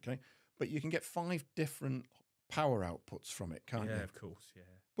that nature, okay? But you can get 5 different power outputs from it, can't you? Yeah, of course, yeah.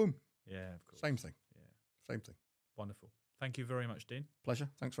 Boom. Yeah, of course. Same thing. Yeah. Same thing. Wonderful. Thank you very much, Deane. Pleasure.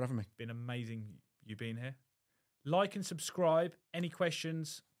 Thanks for having me. Been amazing you being here. Like and subscribe. Any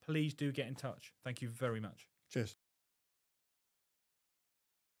questions, please do get in touch. Thank you very much.